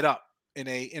is tied up in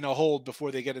a hold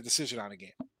before they get a decision on a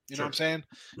game. You know what I'm saying?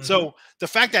 Mm-hmm. So the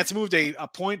fact that's moved a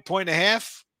point and a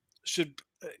half should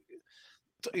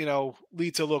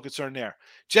lead to a little concern there.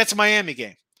 Jets-Miami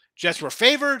game. Jets were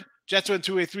favored. Jets went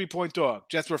to a 3-point dog.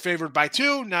 Jets were favored by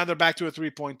 2. Now they're back to a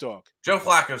 3-point dog. Joe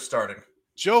Flacco's starting.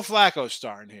 Joe Flacco's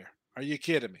starting here. Are you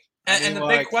kidding me? And the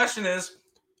big question is,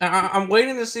 I'm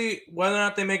waiting to see whether or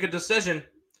not they make a decision.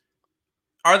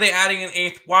 Are they adding an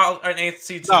eighth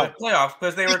seed to the playoffs?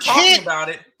 Because they were talking about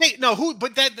it.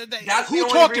 Who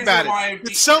talked about it?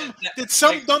 Did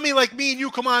some dummy like me and you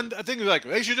come on? I think like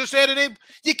they should just add a name.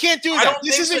 You can't do that.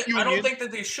 This isn't union. I don't think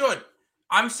that they should.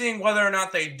 I'm seeing whether or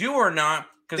not they do or not,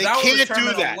 because that will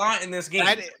determine a lot in this game.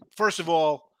 First of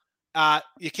all,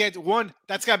 you can't. One,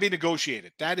 that's got to be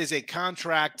negotiated. That is a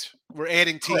contract. We're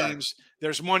adding teams. Correct.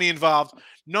 There's money involved.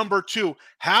 Number 2,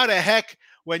 how the heck,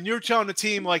 when you're telling a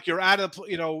team like you're adding a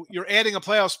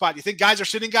playoff spot, you think guys are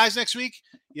sitting guys next week?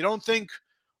 You don't think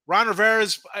Ron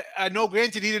Rivera's, I know,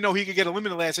 granted, he didn't know he could get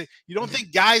eliminated last night. You don't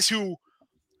think guys who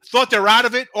thought they're out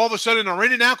of it all of a sudden are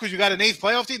in it now because you got an 8th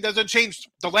playoff team? Doesn't change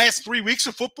the last 3 weeks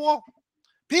of football?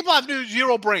 People have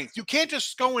zero brains. You can't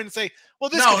just go in and say, well,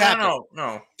 this could happen.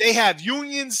 No. They have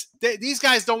unions. These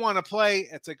guys don't want to play.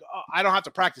 It's like, oh, I don't have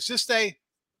to practice this day.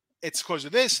 It's because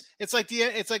of this. It's like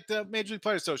the Major League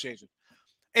Players Association.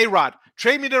 A-Rod,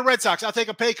 trade me to the Red Sox. I'll take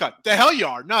a pay cut. The hell you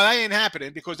are. No, that ain't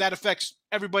happening because that affects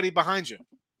everybody behind you.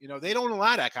 You know, they don't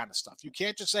allow that kind of stuff. You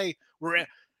can't just say,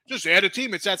 just add a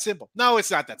team. It's that simple. No,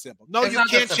 it's not that simple. No, you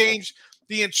can't change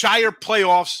the entire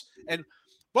playoffs. And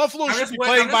Buffalo should be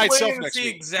playing by itself next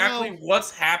week. Exactly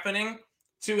what's happening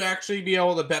to actually be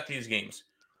able to bet these games.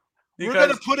 We're going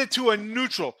to put it to a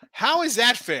neutral. How is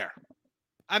that fair?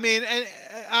 I mean, and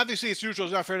obviously it's neutral.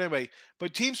 It's not fair to anybody.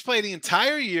 But teams play the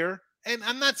entire year. And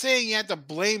I'm not saying you have to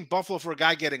blame Buffalo for a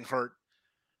guy getting hurt.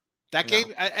 That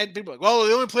game, and people are like, well,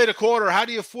 they only played a quarter. How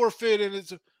do you forfeit?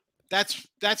 And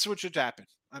that's what should happen.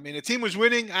 I mean, the team was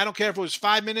winning. I don't care if it was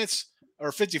 5 minutes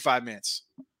or 55 minutes.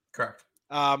 Correct.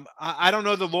 I don't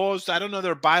know the laws. I don't know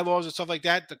their bylaws and stuff like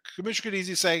that. The commissioner could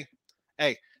easily say,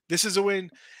 hey, this is a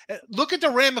win. Look at the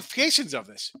ramifications of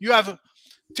this. You have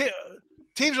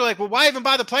teams are like, well, why even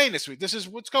bother playing this week? This is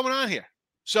what's going on here.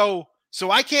 So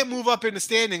I can't move up in the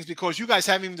standings because you guys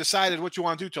haven't even decided what you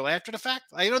want to do till after the fact.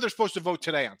 I know they're supposed to vote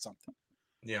today on something.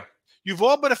 Yeah. You've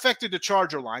all but affected the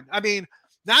Charger line. I mean,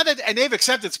 now that, and they've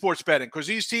accepted sports betting because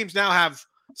these teams now have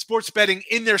sports betting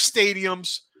in their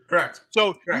stadiums. Correct.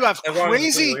 So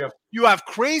you have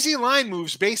crazy line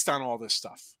moves based on all this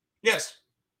stuff. Yes.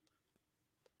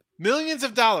 Millions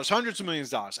of dollars, hundreds of millions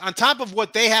of dollars on top of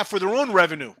what they have for their own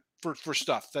revenue for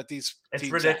stuff that these teams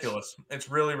have. Ridiculous. It's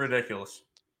really ridiculous.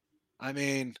 I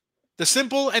mean, the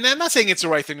simple, and I'm not saying it's the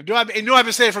right thing to do. I've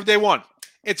been saying it from day one.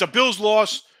 It's a Bills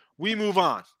loss. We move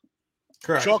on.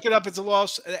 Correct. Chalk it up. It's a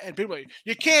loss. And people,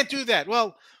 you can't do that.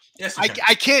 Well, yes,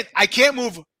 I can't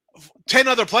move 10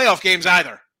 other playoff games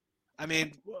either. I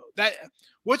mean,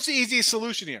 what's the easiest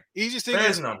solution here? Easiest thing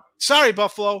is none. Sorry,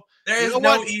 Buffalo. There is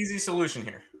no easy solution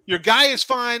here. Your guy is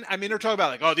fine. I mean, they're talking about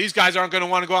like, oh, these guys aren't going to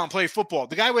want to go out and play football.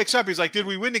 The guy wakes up. He's like, did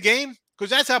we win the game? Because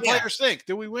that's how players think.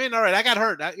 Did we win? All right, I got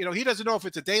hurt. He doesn't know if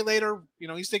it's a day later.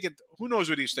 He's thinking, who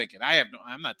knows what he's thinking?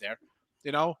 I'm not there.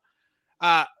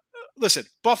 Listen,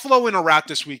 Buffalo in a rout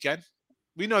this weekend.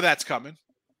 We know that's coming.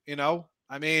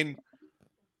 I mean,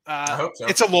 I hope so.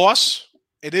 It's a loss.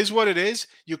 It is what it is.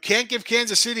 You can't give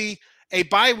Kansas City a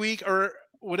bye week or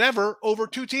whatever over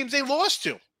two teams they lost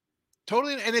to.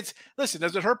 Totally. And listen,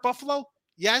 does it hurt Buffalo?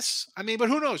 Yes. I mean, but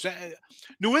who knows?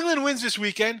 New England wins this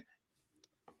weekend.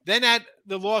 Then at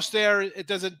the loss there, it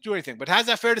doesn't do anything. But how's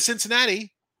that fair to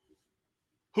Cincinnati,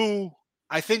 who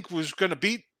I think was going to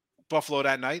beat Buffalo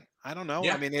that night? I don't know.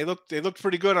 Yeah. I mean, they looked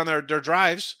pretty good on their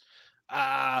drives.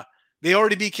 They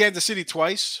already beat Kansas City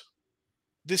twice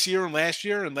this year and last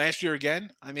year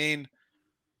again. I mean,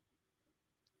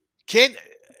 Kansas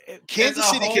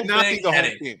City cannot be the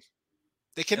home team.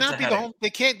 They cannot be the home. They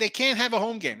can't have a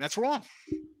home game. That's wrong.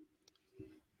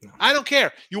 No. I don't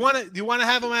care. You want to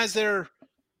have them as their.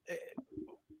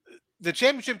 The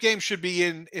championship game should be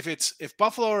if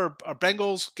Buffalo or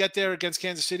Bengals get there against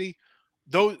Kansas City,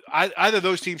 either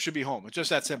those teams should be home. It's just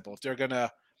that simple. If they're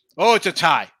gonna, it's a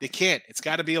tie. They can't. It's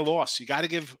got to be a loss. You got to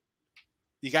give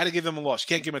them a loss. You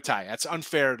can't give them a tie. That's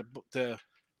unfair to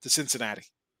Cincinnati.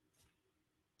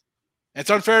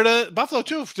 It's unfair to Buffalo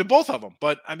too, to both of them.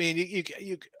 But I mean, to be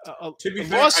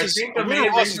fair, I think the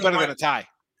main loss is better than a tie.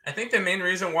 I think the main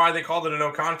reason why they called it a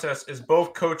no contest is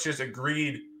both coaches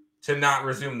agreed to not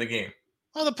resume the game.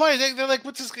 Well, the players, they're like,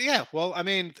 what's this? Yeah, well, I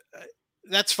mean,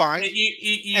 that's fine.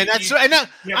 I'm not saying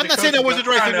that wasn't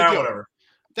the right thing to do. Whatever.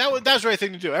 That was the right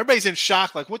thing to do. Everybody's in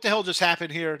shock. Like, what the hell just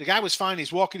happened here? The guy was fine.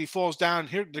 He's walking. He falls down.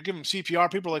 Here, they're giving him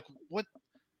CPR. People are like, what?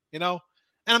 And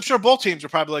I'm sure both teams are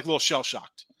probably like a little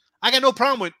shell-shocked. I got no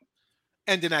problem with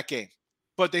ending that game.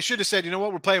 But they should have said, you know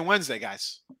what? We're playing Wednesday,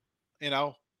 guys.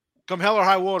 Come hell or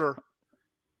high water.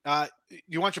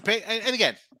 You want your pay? And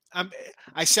again,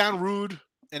 I sound rude,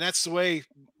 and that's the way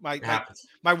my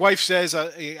wife says.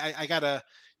 You gotta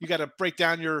break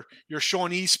down your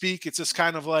Shawnee speak. It's just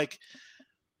kind of like,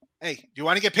 hey, do you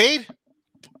want to get paid?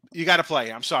 You got to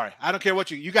play. I'm sorry, I don't care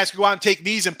what you guys can go out and take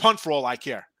knees and punt for all I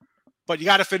care, but you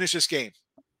got to finish this game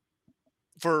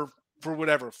for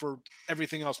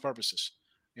everything else purposes,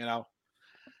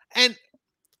 And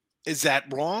is that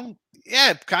wrong?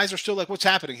 Yeah, guys are still like, what's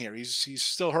happening here? He's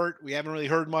still hurt. We haven't really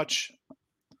heard much.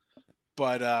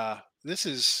 But this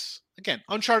is, again,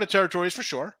 uncharted territories for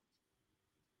sure.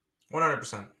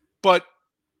 100%. But,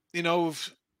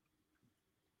 it's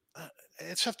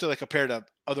tough to compare to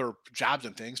other jobs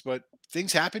and things. But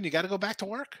things happen. You got to go back to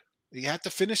work. You have to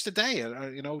finish the day.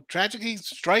 Tragedy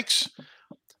strikes.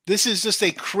 This is just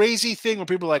a crazy thing where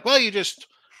people are like, well, you just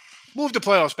move the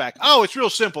playoffs back. Oh, it's real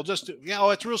simple.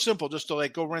 It's real simple just to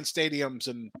like go rent stadiums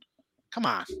and come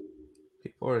on.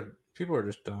 People are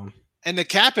just dumb. And the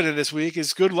captain of this week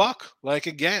is good luck. Like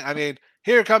again, I mean,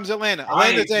 here comes Atlanta.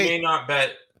 I may not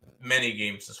bet many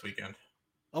games this weekend.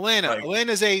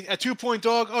 Atlanta's a 2-point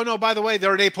dog. Oh no, by the way,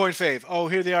 they're an 8-point fave. Oh,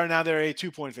 here they are now. They're a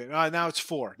 2-point fave. Now it's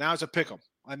 4. Now it's a pick 'em.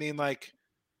 I mean, like,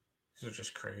 these are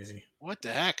just crazy. What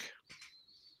the heck?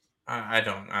 I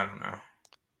don't know.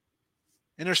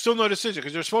 And there's still no decision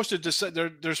because they're supposed to decide.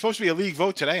 There's supposed to be a league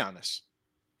vote today on this.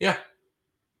 Yeah.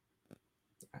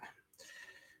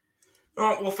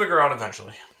 Well, we'll figure out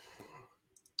eventually.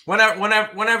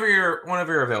 Whenever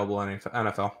you're available in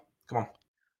NFL, come on.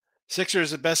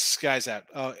 Sixers, the best guys out.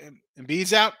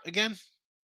 Embiid's out again.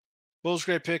 Bulls,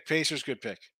 great pick. Pacers, good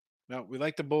pick. No, we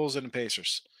like the Bulls and the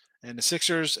Pacers. And the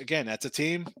Sixers, again, that's a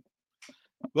team.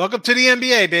 Welcome to the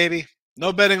NBA, baby.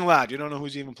 No betting allowed. You don't know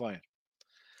who's even playing.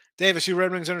 Davis, you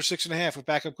Red Wings under 6.5 with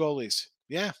backup goalies.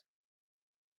 Yeah.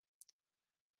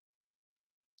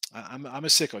 I'm a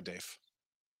sicko, Dave.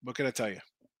 What can I tell you?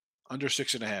 Under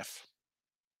 6.5.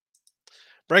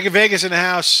 Breaking Vegas in the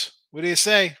house. What do you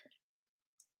say?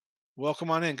 Welcome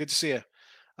on in. Good to see you.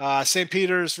 St.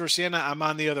 Peter's versus Siena. I'm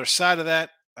on the other side of that.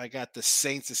 I got the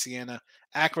Saints of Siena.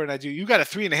 Akron, I do. You got a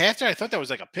 3.5 there? I thought that was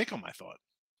like a pick 'em, I thought.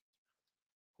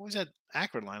 What was that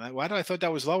Akron line? Why do I thought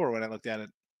that was lower when I looked at it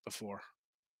before?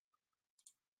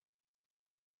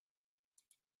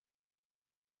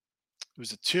 It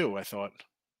was a 2, I thought.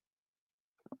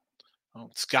 Oh,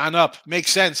 it's gone up.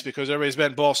 Makes sense because everybody's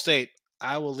been Ball State.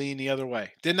 I will lean the other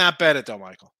way. Did not bet it, though,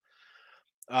 Michael.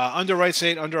 Under Wright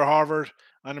State, under Harvard,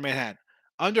 under Manhattan.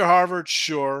 Under Harvard,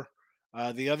 sure.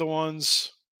 The other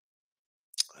ones,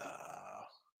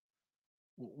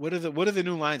 what are the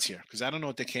new lines here? Because I don't know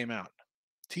what they came out.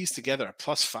 T's together at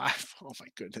 +5. Oh, my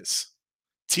goodness.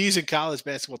 T's in college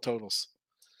basketball totals.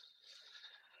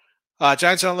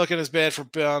 Giants aren't looking as bad for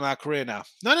bailing Korea now.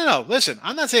 No. Listen,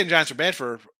 I'm not saying Giants are bad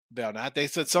for bailing out. They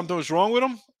said something was wrong with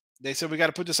them. They said we got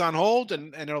to put this on hold,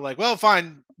 and they're like, well,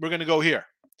 fine, we're going to go here.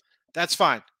 That's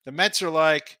fine. The Mets are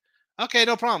like, okay,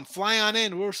 no problem. Fly on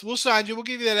in. We'll sign you. We'll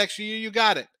give you that extra year. You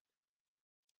got it.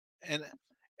 And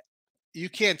you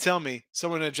can't tell me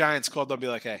someone in the Giants called them and be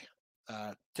like, hey,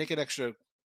 take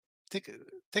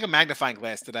a magnifying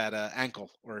glass to that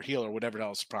ankle or heel or whatever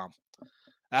else problem.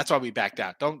 That's why we backed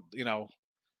out. Don't,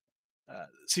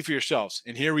 see for yourselves.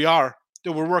 And here we are.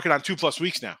 Dude, we're working on 2+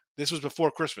 weeks now. This was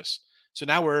before Christmas. So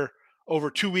now we're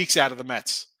over 2 weeks out of the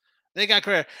Mets. They got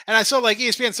Korea. And I saw like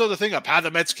ESPN sold the thing up how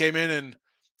the Mets came in and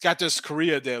got this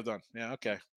Korea deal done. Yeah,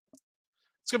 okay.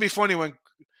 It's going to be funny when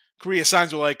Korea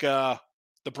signs with like the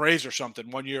Braves or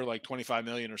something 1 year, like $25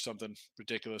 million or something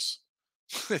ridiculous.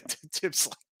 Tim's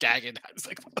like gagging. I was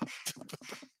like,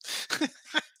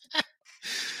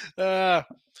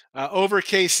 over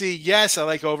KC. Yes, I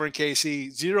like over in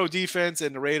KC. 0 defense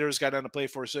and the Raiders got on to play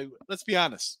for. So let's be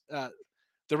honest.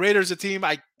 The Raiders, a team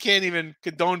I can't even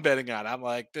condone betting on. I'm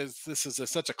like, this is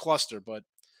such a cluster, but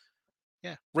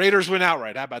yeah, Raiders win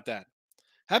outright. How about that?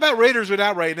 How about Raiders win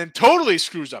outright and then totally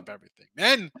screws up everything?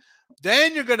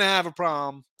 Then you're going to have a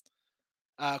problem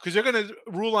because they're going to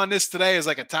rule on this today as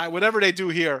like a tie, whatever they do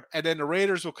here, and then the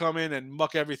Raiders will come in and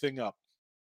muck everything up.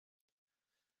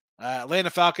 Atlanta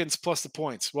Falcons plus the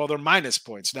points. Well, they're minus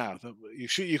points now.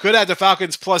 You could have the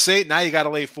Falcons +8. Now you got to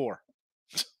lay 4.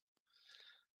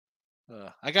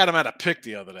 I got him at a pick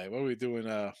the other day. What are we doing?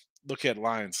 Look at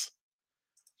lines.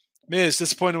 Miz,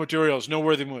 disappointed with the Orioles. No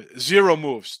worthy move. 0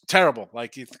 moves. Terrible.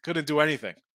 Like he couldn't do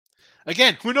anything.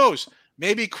 Again, who knows?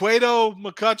 Maybe Cueto,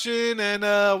 McCutchen, and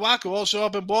Waco all show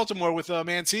up in Baltimore with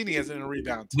Mancini as in a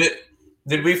rebound.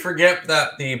 Did we forget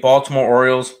that the Baltimore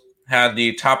Orioles had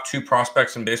the top 2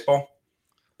 prospects in baseball?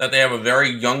 That they have a very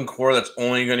young core that's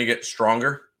only going to get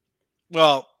stronger?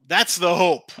 Well, that's the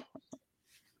hope.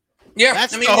 Yeah,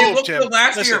 that's they hope, looked Tim. good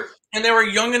last year, and they were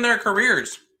young in their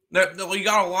careers. We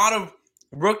got a lot of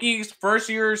rookies, first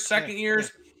years, second years,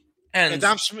 and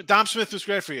Dom Smith was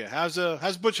great for you. How's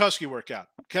Butch Husky work out?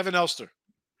 Kevin Elster,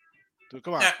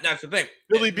 come on. That's the thing.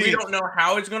 Billy B. We don't know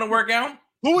how it's going to work out.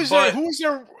 Who was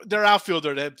their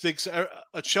outfielder that thinks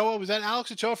Ochoa? Was that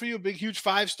Alex Ochoa for you? A big, huge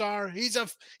 5-star. He's a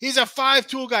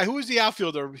 5-tool guy. Who was the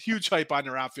outfielder? Huge hype on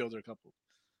their outfielder. Couple.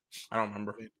 I don't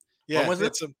remember. Yeah, when was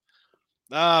it?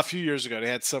 A few years ago, they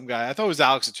had some guy. I thought it was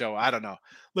Alex Ochoa. I don't know.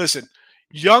 Listen,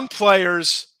 young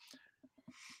players,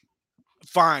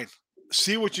 fine.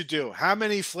 See what you do. How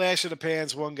many flash in the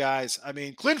pans, one guys? I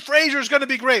mean, Clint Frazier is going to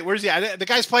be great. Where's he? The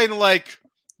guy's playing like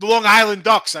the Long Island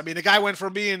Ducks. I mean, the guy went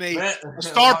from being a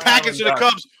star package to the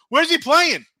Cubs. Where's he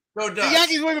playing? Go The Ducks.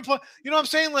 Yankees won't even play. You know what I'm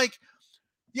saying? Like,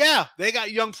 yeah, they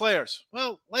got young players.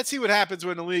 Well, let's see what happens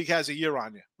when the league has a year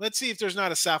on you. Let's see if there's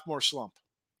not a sophomore slump.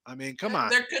 I mean, come on.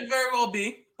 There could very well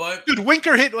be, but Dude,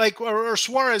 Winker hit like, or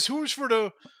Suarez, who was for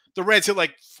the Reds, hit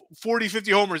like 40,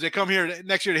 50 homers. They come here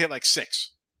next year to hit like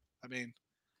 6. I mean,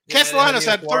 Castellanos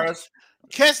had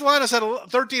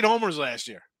 13 homers last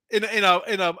year in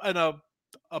a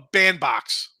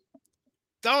bandbox.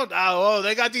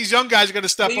 They got these young guys going to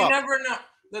step but you up. never know.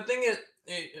 The thing is,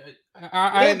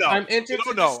 I'm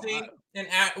interested to see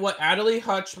what Adley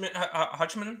Hutchman,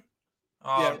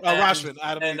 Rosman,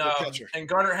 and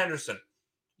Gardner Henderson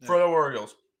for the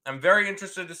Orioles. I'm very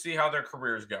interested to see how their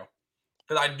careers go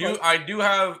because I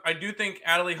do think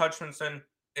Adley Hutchinson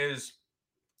is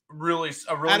really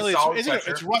solid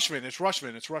catcher. It's Rushman.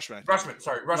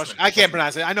 Rushman. I can't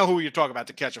pronounce it. I know who you're talking about.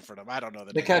 The catcher for them. I don't know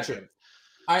the catcher.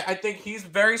 I think he's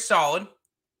very solid,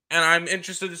 and I'm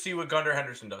interested to see what Gardner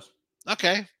Henderson does.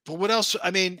 Okay, but what else? I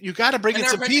mean, you got to bring in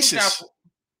some pieces.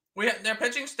 Their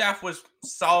pitching staff was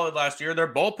solid last year.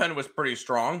 Their bullpen was pretty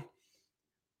strong.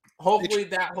 Hopefully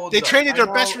that holds. They traded their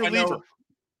best reliever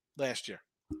last year.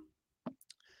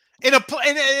 In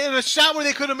a shot where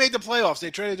they could have made the playoffs,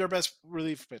 they traded their best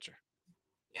relief pitcher.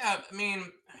 Yeah, I mean,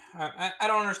 I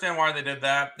don't understand why they did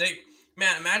that.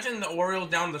 Imagine the Orioles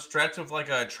down the stretch with like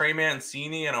a Trey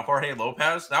Mancini and a Jorge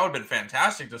Lopez. That would have been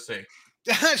fantastic to see.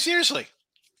 Seriously.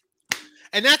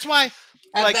 And that's why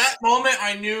at that moment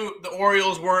I knew the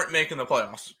Orioles weren't making the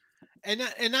playoffs. And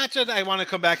not just I want to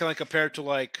come back and like compare it to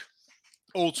like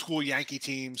old school Yankee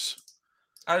teams.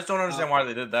 I just don't understand why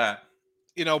they did that.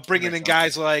 You know, bringing in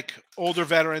guys like older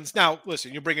veterans. Now,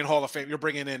 listen, you're bringing Hall of Fame. You're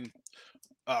bringing in,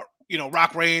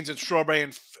 Rock Raines and Strawberry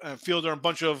and Fielder and a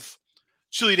bunch of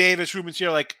Chili Davis, Ruben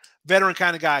Sierra, like veteran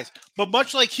kind of guys. But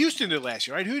much like Houston did last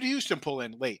year, right? Who did Houston pull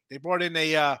in late? They brought in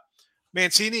a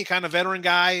Mancini, kind of veteran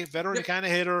guy, kind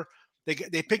of hitter.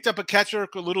 They picked up a catcher,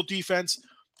 a little defense.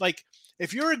 Like,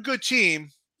 if you're a good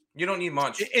team, you don't need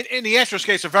much. In the Astros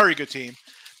case, a very good team.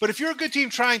 But if you're a good team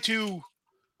trying to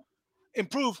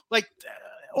improve, like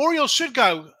Orioles should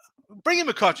go bring him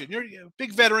McCutchen. You're a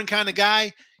big veteran kind of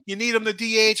guy. You need him to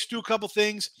DH, do a couple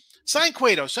things. Sign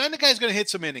Cueto. Sign the guy's going to hit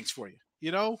some innings for you.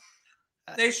 You know,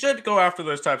 they should go after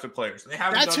those types of players.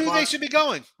 That's who they should be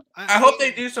going. I hope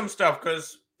they do some stuff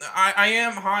because I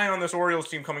am high on this Orioles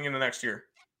team coming into next year.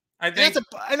 I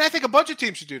think a bunch of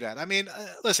teams should do that. I mean,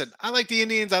 listen, I like the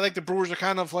Indians. I like the Brewers. Are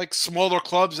kind of like smaller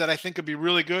clubs that I think could be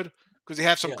really good because they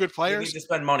have some good players. They need to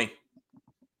spend money.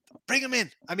 Bring them in.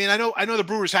 I mean, I know the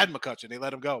Brewers had McCutchen. They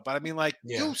let him go. But I mean,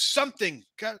 do something.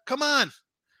 Come on.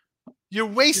 You're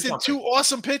wasting 2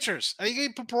 awesome pitchers. I think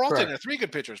you put Peralta in there. 3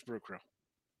 good pitchers, Brew Crew.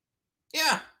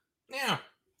 Yeah.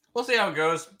 We'll see how it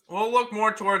goes. We'll look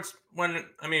more towards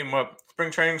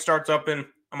spring training starts up in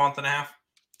a month and a half,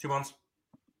 2 months.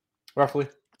 Roughly.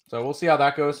 So we'll see how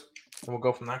that goes, and we'll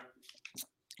go from there.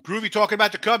 Groovy talking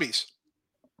about the Cubbies.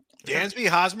 Dansby,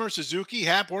 Hosmer, Suzuki,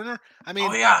 Happ, Warner. I mean,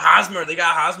 Hosmer. They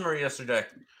got Hosmer yesterday.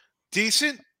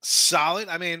 Decent, solid.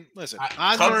 I mean, listen,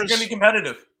 Cubs are going to be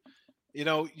competitive. You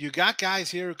know, you got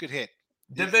guys here who could hit.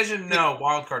 Division, no.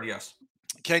 Wild card, yes.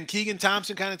 Can Keegan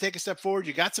Thompson kind of take a step forward?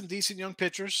 You got some decent young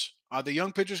pitchers. Are the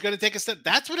young pitchers going to take a step?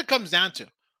 That's what it comes down to.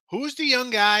 Who's the young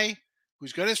guy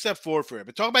who's going to step forward for you?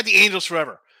 But talk about the Angels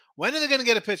forever. When are they going to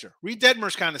get a pitcher? Reed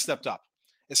Detmer's kind of stepped up.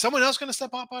 Is someone else going to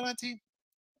step up on that team?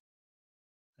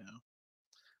 You know,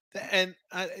 and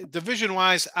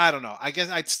division-wise, I don't know. I guess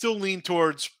I'd still lean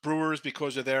towards Brewers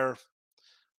because of their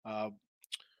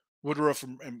Woodruff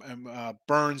and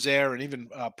Burns there, and even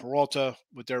Peralta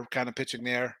with their kind of pitching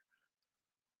there.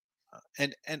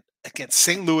 And again,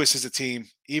 St. Louis is a team.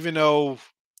 Even though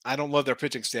I don't love their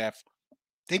pitching staff,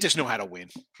 they just know how to win.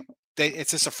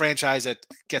 It's just a franchise that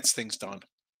gets things done.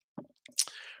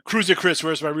 Cruiser Chris,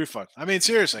 where's my refund? I mean,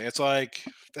 seriously, it's like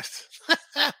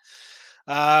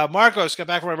Marcos got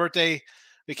back for my birthday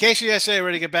vacation yesterday,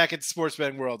 ready to get back into sports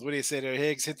betting world. What do you say there,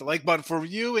 Higgs? Hit the like button for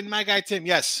you and my guy Tim.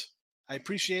 Yes, I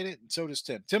appreciate it, and so does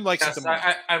Tim. Tim likes it the most.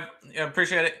 I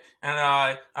appreciate it, and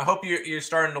I hope you're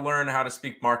starting to learn how to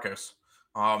speak Marcos.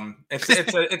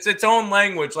 It's its own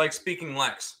language, like speaking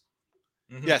Lex.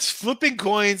 Mm-hmm. Yes, flipping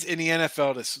coins in the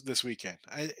NFL this weekend.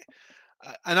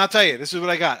 And I'll tell you, this is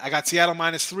what I got. I got Seattle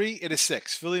 -3. It is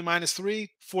 6. Philly -3,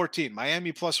 14.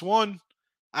 Miami +1.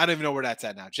 I don't even know where that's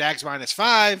at now. Jags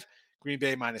 -5. Green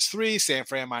Bay -3. San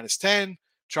Fran -10.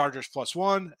 Chargers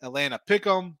 +1. Atlanta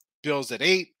pick'em. Bills at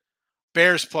 8.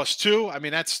 Bears +2. I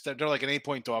mean, they're like an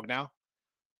 8-point dog now.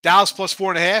 Dallas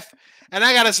 +4.5. And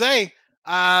I gotta say,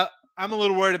 I'm a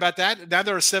little worried about that. Now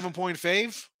they're a 7-point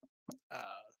fave.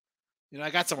 I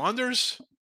got some unders.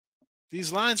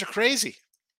 These lines are crazy.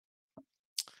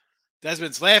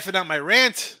 Desmond's laughing at my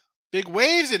rant. Big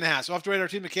waves in the house. Off to rate our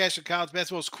team to cash in college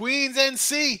basketball's Queens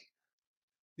NC.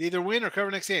 They either win or cover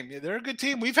next game. Yeah, they're a good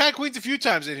team. We've had Queens a few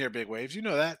times in here, Big Waves. You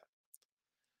know that.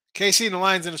 KC and the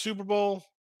Lions in the Super Bowl.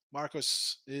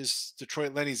 Marcos is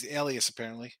Detroit Lenny's alias,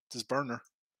 apparently. It's his burner.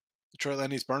 Detroit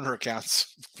Lenny's burner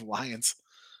accounts. Lions.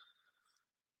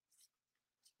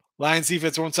 Lions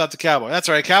defense won't stop the Cowboys. That's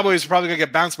all right. Cowboys are probably going to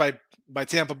get bounced by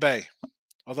Tampa Bay.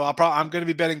 Although I'm going to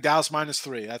be betting Dallas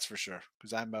 -3. That's for sure.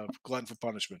 Because I'm a glutton for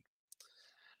punishment.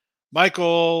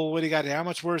 Michael, what do you got here? How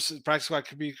much worse the practice squad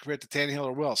could be compared to Tannehill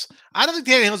or Wills? I don't think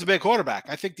Tannehill's a bad quarterback.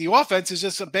 I think the offense is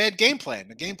just a bad game plan.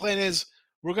 The game plan is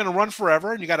we're going to run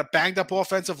forever, and you got a banged up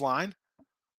offensive line.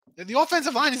 And the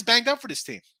offensive line is banged up for this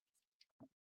team.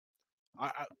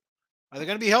 Are they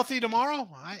going to be healthy tomorrow?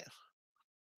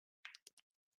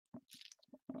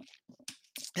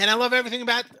 And I love everything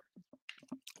about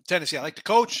Tennessee. I like the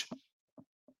coach.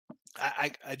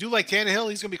 I do like Tannehill.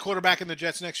 He's going to be quarterback in the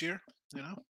Jets next year.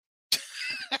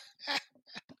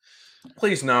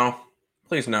 Please no.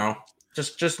 Please no.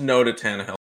 Just no to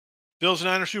Tannehill. Bills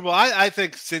and Niners Super Bowl. I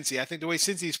think Cincy. I think the way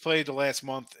Cincy's played the last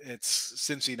month, it's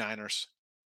Cincy Niners.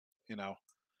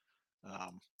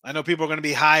 I know people are going to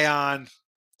be high on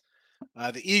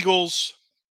the Eagles.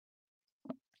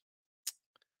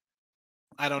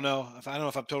 I don't know if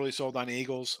I'm totally sold on the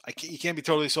Eagles. You can't be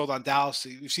totally sold on Dallas.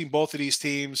 We've seen both of these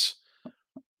teams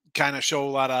kind of show a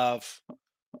lot of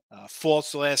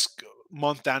faults the last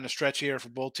month down the stretch here for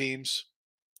both teams.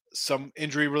 Some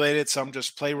injury related, some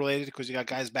just play related because you got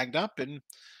guys banged up, and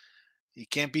you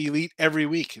can't be elite every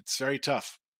week. It's very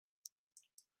tough.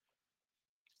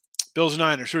 Bills and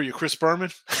Niners. Who are you, Chris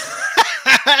Berman?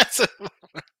 That's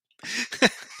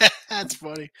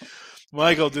funny.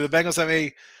 Michael, do the Bengals have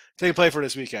a play for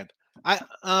this weekend? I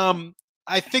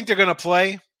think they're going to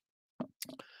play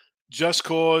just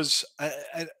because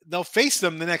they'll face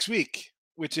them the next week,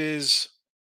 which is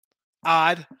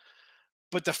odd.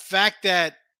 But the fact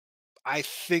that I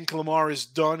think Lamar is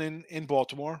done in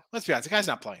Baltimore, let's be honest, the guy's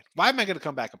not playing. Why am I going to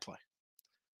come back and play?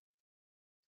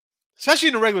 Especially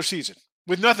in the regular season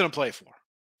with nothing to play for.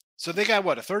 So they got,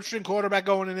 a third-string quarterback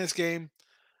going in this game.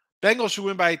 Bengals should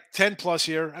win by 10 plus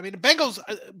here. I mean,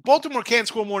 Baltimore can't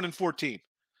score more than 14.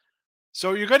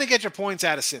 So you're going to get your points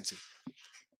out of Cincy.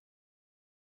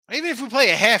 Even if we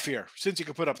play a half here, Cincy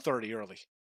could put up 30 early.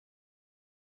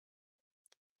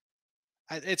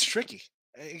 It's tricky.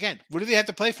 Again, what do they have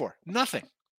to play for? Nothing.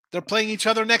 They're playing each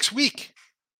other next week.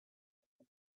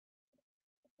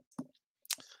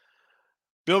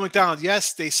 Bill McDonald,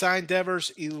 yes, they signed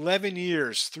Devers 11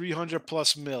 years, 300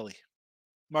 plus milli.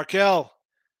 Markel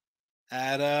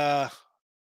at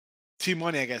Team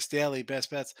Money, I guess, daily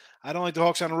best bets. I don't like the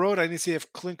Hawks on the road. I need to see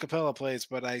if Clint Capella plays,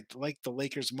 but I like the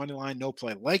Lakers money line, no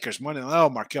play. Lakers money line. Oh,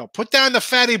 Markel, put down the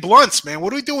fatty blunts, man.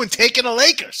 What are we doing taking the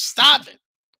Lakers? Stop it.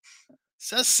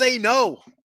 Just say no.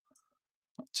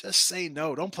 Just say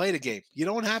no. Don't play the game. You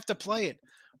don't have to play it.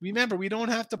 Remember, we don't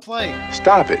have to play.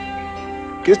 Stop it.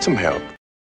 Get some help.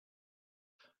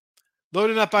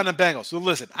 Loading up on the Bengals. So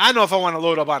listen, I don't know if I want to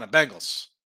load up on the Bengals.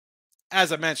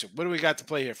 As I mentioned, what do we got to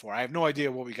play here for? I have no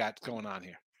idea what we got going on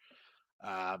here.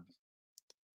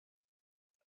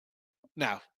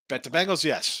 Now, bet the Bengals,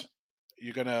 yes.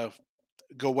 You're going to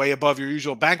go way above your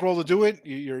usual bankroll to do it,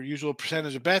 your usual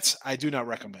percentage of bets. I do not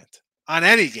recommend. On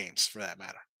any games, for that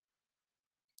matter.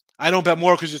 I don't bet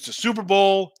more because it's a Super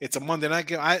Bowl. It's a Monday night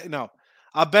game.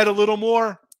 I'll bet a little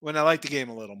more when I like the game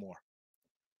a little more.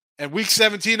 And Week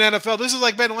 17 NFL, this is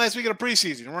like betting last week of the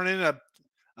preseason.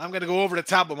 I'm going to go over the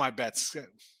top of my bets.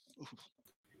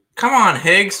 Come on,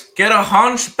 Higgs. Get a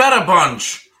hunch, bet a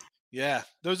bunch. Yeah,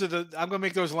 I'm going to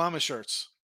make those llama shirts.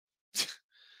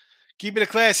 Keep it a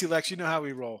classy, Lex. You know how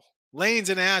we roll. Lanes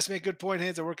in the house, make good point.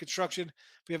 Hands at work construction.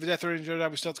 If we have a death or injury,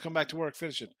 we still have to come back to work,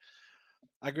 finish it.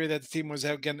 I agree that the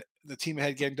team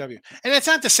ahead getting W. And it's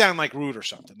not to sound like rude or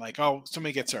something, like, oh,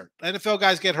 somebody gets hurt. NFL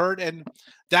guys get hurt, and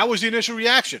that was the initial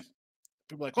reaction.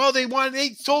 People are like, well,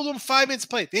 they told them 5 minutes to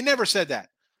play. They never said that.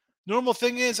 Normal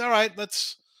thing is, all right,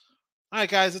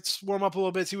 guys, let's warm up a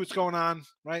little bit, see what's going on,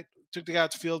 right? Took the guy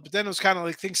out the field. But then it was kind of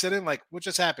like things set in, like, what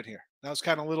just happened here? That was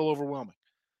kind of a little overwhelming.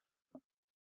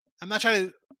 I'm not trying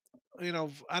to,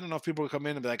 I don't know if people will come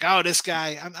in and be like, oh, this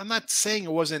guy. I'm not saying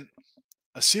it wasn't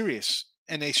a serious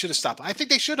and they should have stopped. I think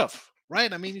they should have,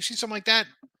 right? I mean, you see something like that,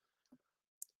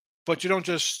 but you don't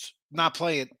just not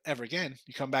play it ever again.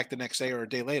 You come back the next day or a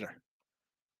day later.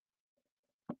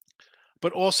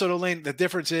 But also the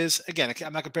difference is, again,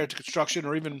 I'm not compared to construction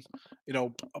or even,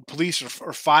 police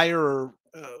or fire or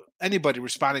anybody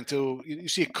responding to, you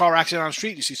see a car accident on the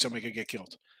street, you see somebody could get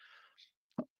killed.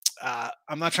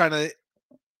 I'm not trying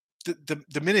to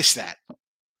diminish that.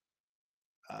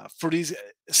 For these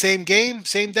same game,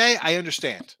 same day, I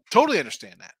understand. Totally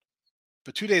understand that.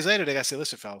 But 2 days later, they got to say,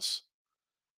 listen, fellas,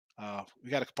 we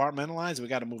got to compartmentalize and we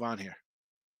got to move on here.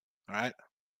 All right?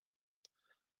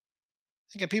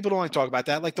 Again, people don't like to talk about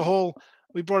that. Like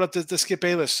we brought up the Skip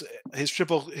Bayless, his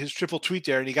triple tweet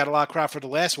there, and he got a lot of crap for the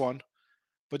last one.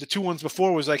 But the 2 ones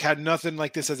before was like, had nothing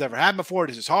like this has ever happened before.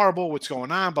 This is horrible. What's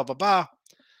going on? Blah, blah, blah.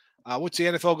 What's the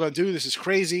NFL going to do? This is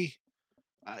crazy.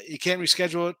 You can't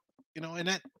reschedule it. And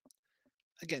that,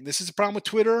 again, this is a problem with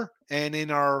Twitter and in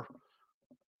our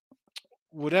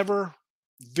whatever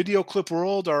video clip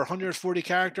world, our 140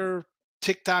 character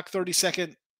TikTok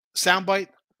 30-second soundbite.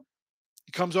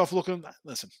 He comes off looking,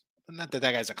 listen, not that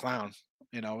guy's a clown,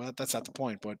 that's not the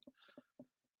point, but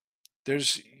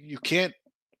you can't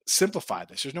simplify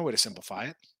this. There's no way to simplify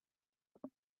it.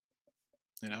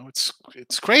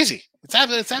 It's crazy. It's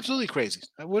absolutely crazy.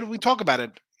 When we talk about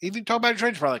it, even talk about it,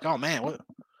 trade, probably like, oh man, what?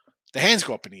 The hands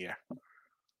go up in the air.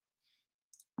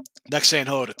 Next saying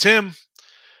hello to Tim.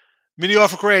 Mini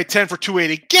offer Correa 10 for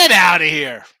 280. Get out of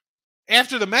here.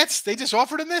 After the Mets, they just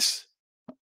offered him this?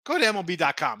 Go to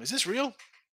MLB.com. Is this real?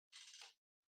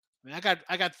 I got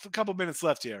a couple minutes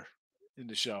left here in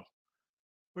the show.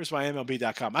 Where's my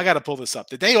MLB.com? I got to pull this up.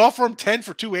 Did they offer him 10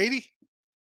 for 280?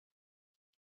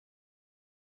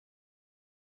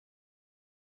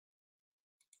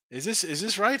 Is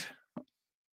this right?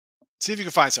 See if you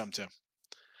can find something, Tim.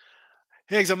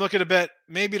 Higgs, I'm looking to bet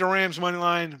maybe the Rams money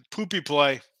line poopy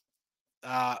play.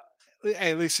 Hey,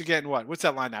 at least you're getting what? What's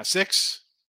that line now? 6?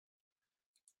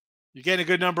 You're getting a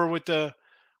good number with the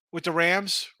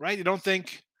Rams, right? You don't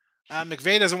think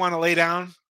McVay doesn't want to lay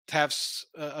down to have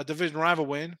a division rival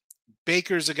win.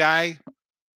 Baker's a guy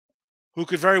who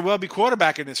could very well be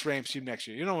quarterbacking this Rams team next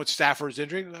year. With Stafford's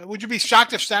injury. Would you be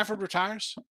shocked if Stafford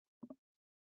retires?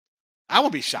 I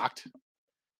would be shocked.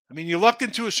 I mean, you lucked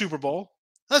into a Super Bowl.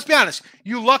 Let's be honest.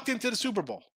 You lucked into the Super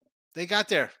Bowl. They got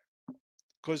there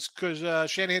because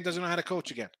Shanahan doesn't know how to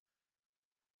coach again.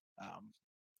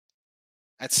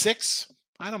 At 6,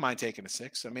 I don't mind taking a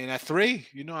 6. I mean, at 3,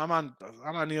 I'm on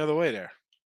the other way there.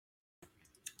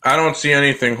 I don't see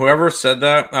anything. Whoever said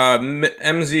that,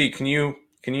 MZ,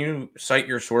 can you cite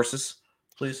your sources,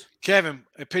 please? Kevin,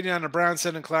 opinion on the Browns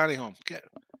sending Clowney home.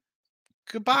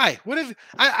 Goodbye. What if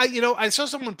I saw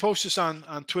someone post this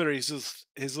on Twitter. He's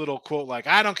his little quote like,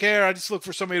 "I don't care. I just look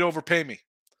for somebody to overpay me."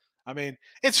 I mean,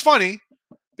 it's funny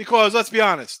because let's be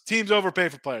honest, teams overpay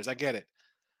for players. I get it.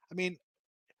 I mean,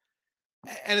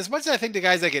 and as much as I think the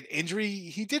guys that get injury,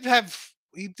 he did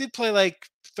play like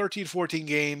 13, 14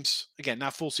 games. Again,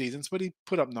 not full seasons, but he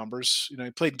put up numbers.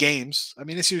 He played games. I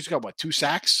mean, this year's got 2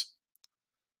 sacks?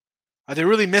 Are they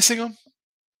really missing him?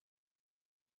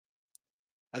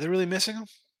 Are they really missing him?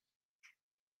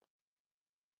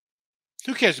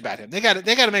 Who cares about him? They got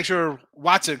to make sure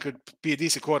Watson could be a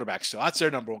decent quarterback still. That's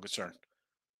their number one concern.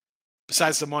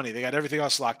 Besides the money, they got everything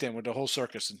else locked in with the whole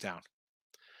circus in town.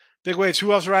 Big Waves,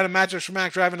 who else riding Mattress for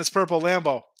Mac driving this purple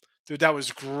Lambo? Dude, that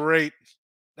was great.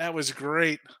 That was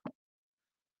great.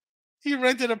 He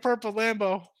rented a purple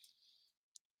Lambo.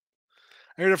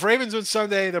 I heard if Ravens win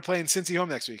Sunday, they're playing Cincy home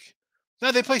next week.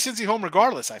 No, they play Cincy home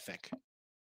regardless, I think.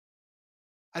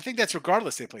 I think that's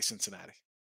regardless they play Cincinnati.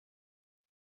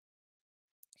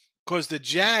 Because the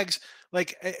Jags,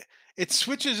 it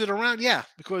switches it around. Yeah,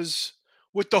 because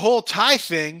with the whole tie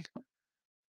thing,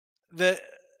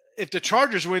 if the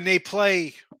Chargers win, they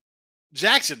play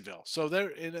Jacksonville. So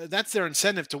that's their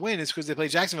incentive to win is because they play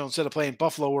Jacksonville instead of playing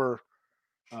Buffalo or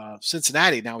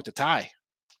Cincinnati now with the tie.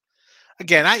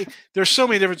 Again, there's so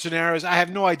many different scenarios. I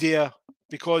have no idea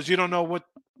because you don't know what.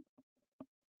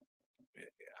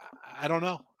 I don't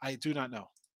know. I do not know.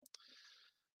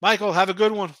 Michael, have a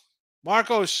good one.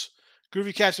 Marcos,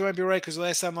 Groovy Cats, you might be right because the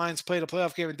last time Lions played a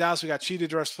playoff game in Dallas, we got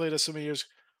cheated. The rest played us so many years.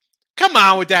 Come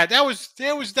on with that. That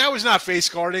was not face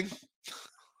guarding.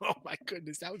 Oh my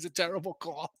goodness, that was a terrible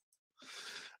call.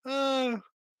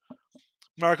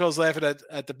 Marco's laughing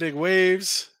at the big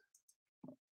waves.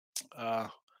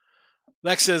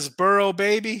 Lex says Burrow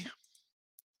baby.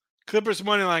 Clippers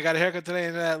money line got a haircut today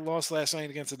and that lost last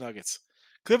night against the Nuggets.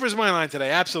 Clippers money line today,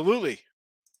 absolutely.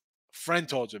 Friend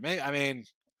told you, man. I mean,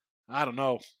 I don't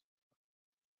know.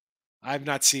 I've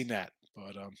not seen that,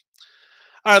 but all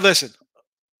right. Listen,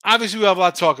 obviously we have a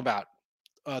lot to talk about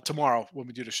tomorrow when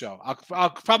we do the show.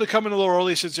 I'll probably come in a little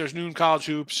early since there's noon college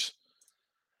hoops,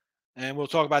 And we'll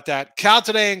talk about that. Cal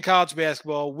today in college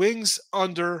basketball. Wings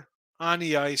under on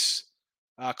the ice.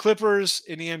 Clippers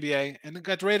in the NBA. And then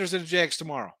got the Raiders and the Jags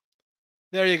tomorrow.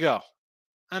 There you go.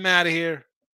 I'm out of here.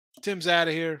 Tim's out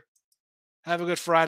of here. Have a good Friday.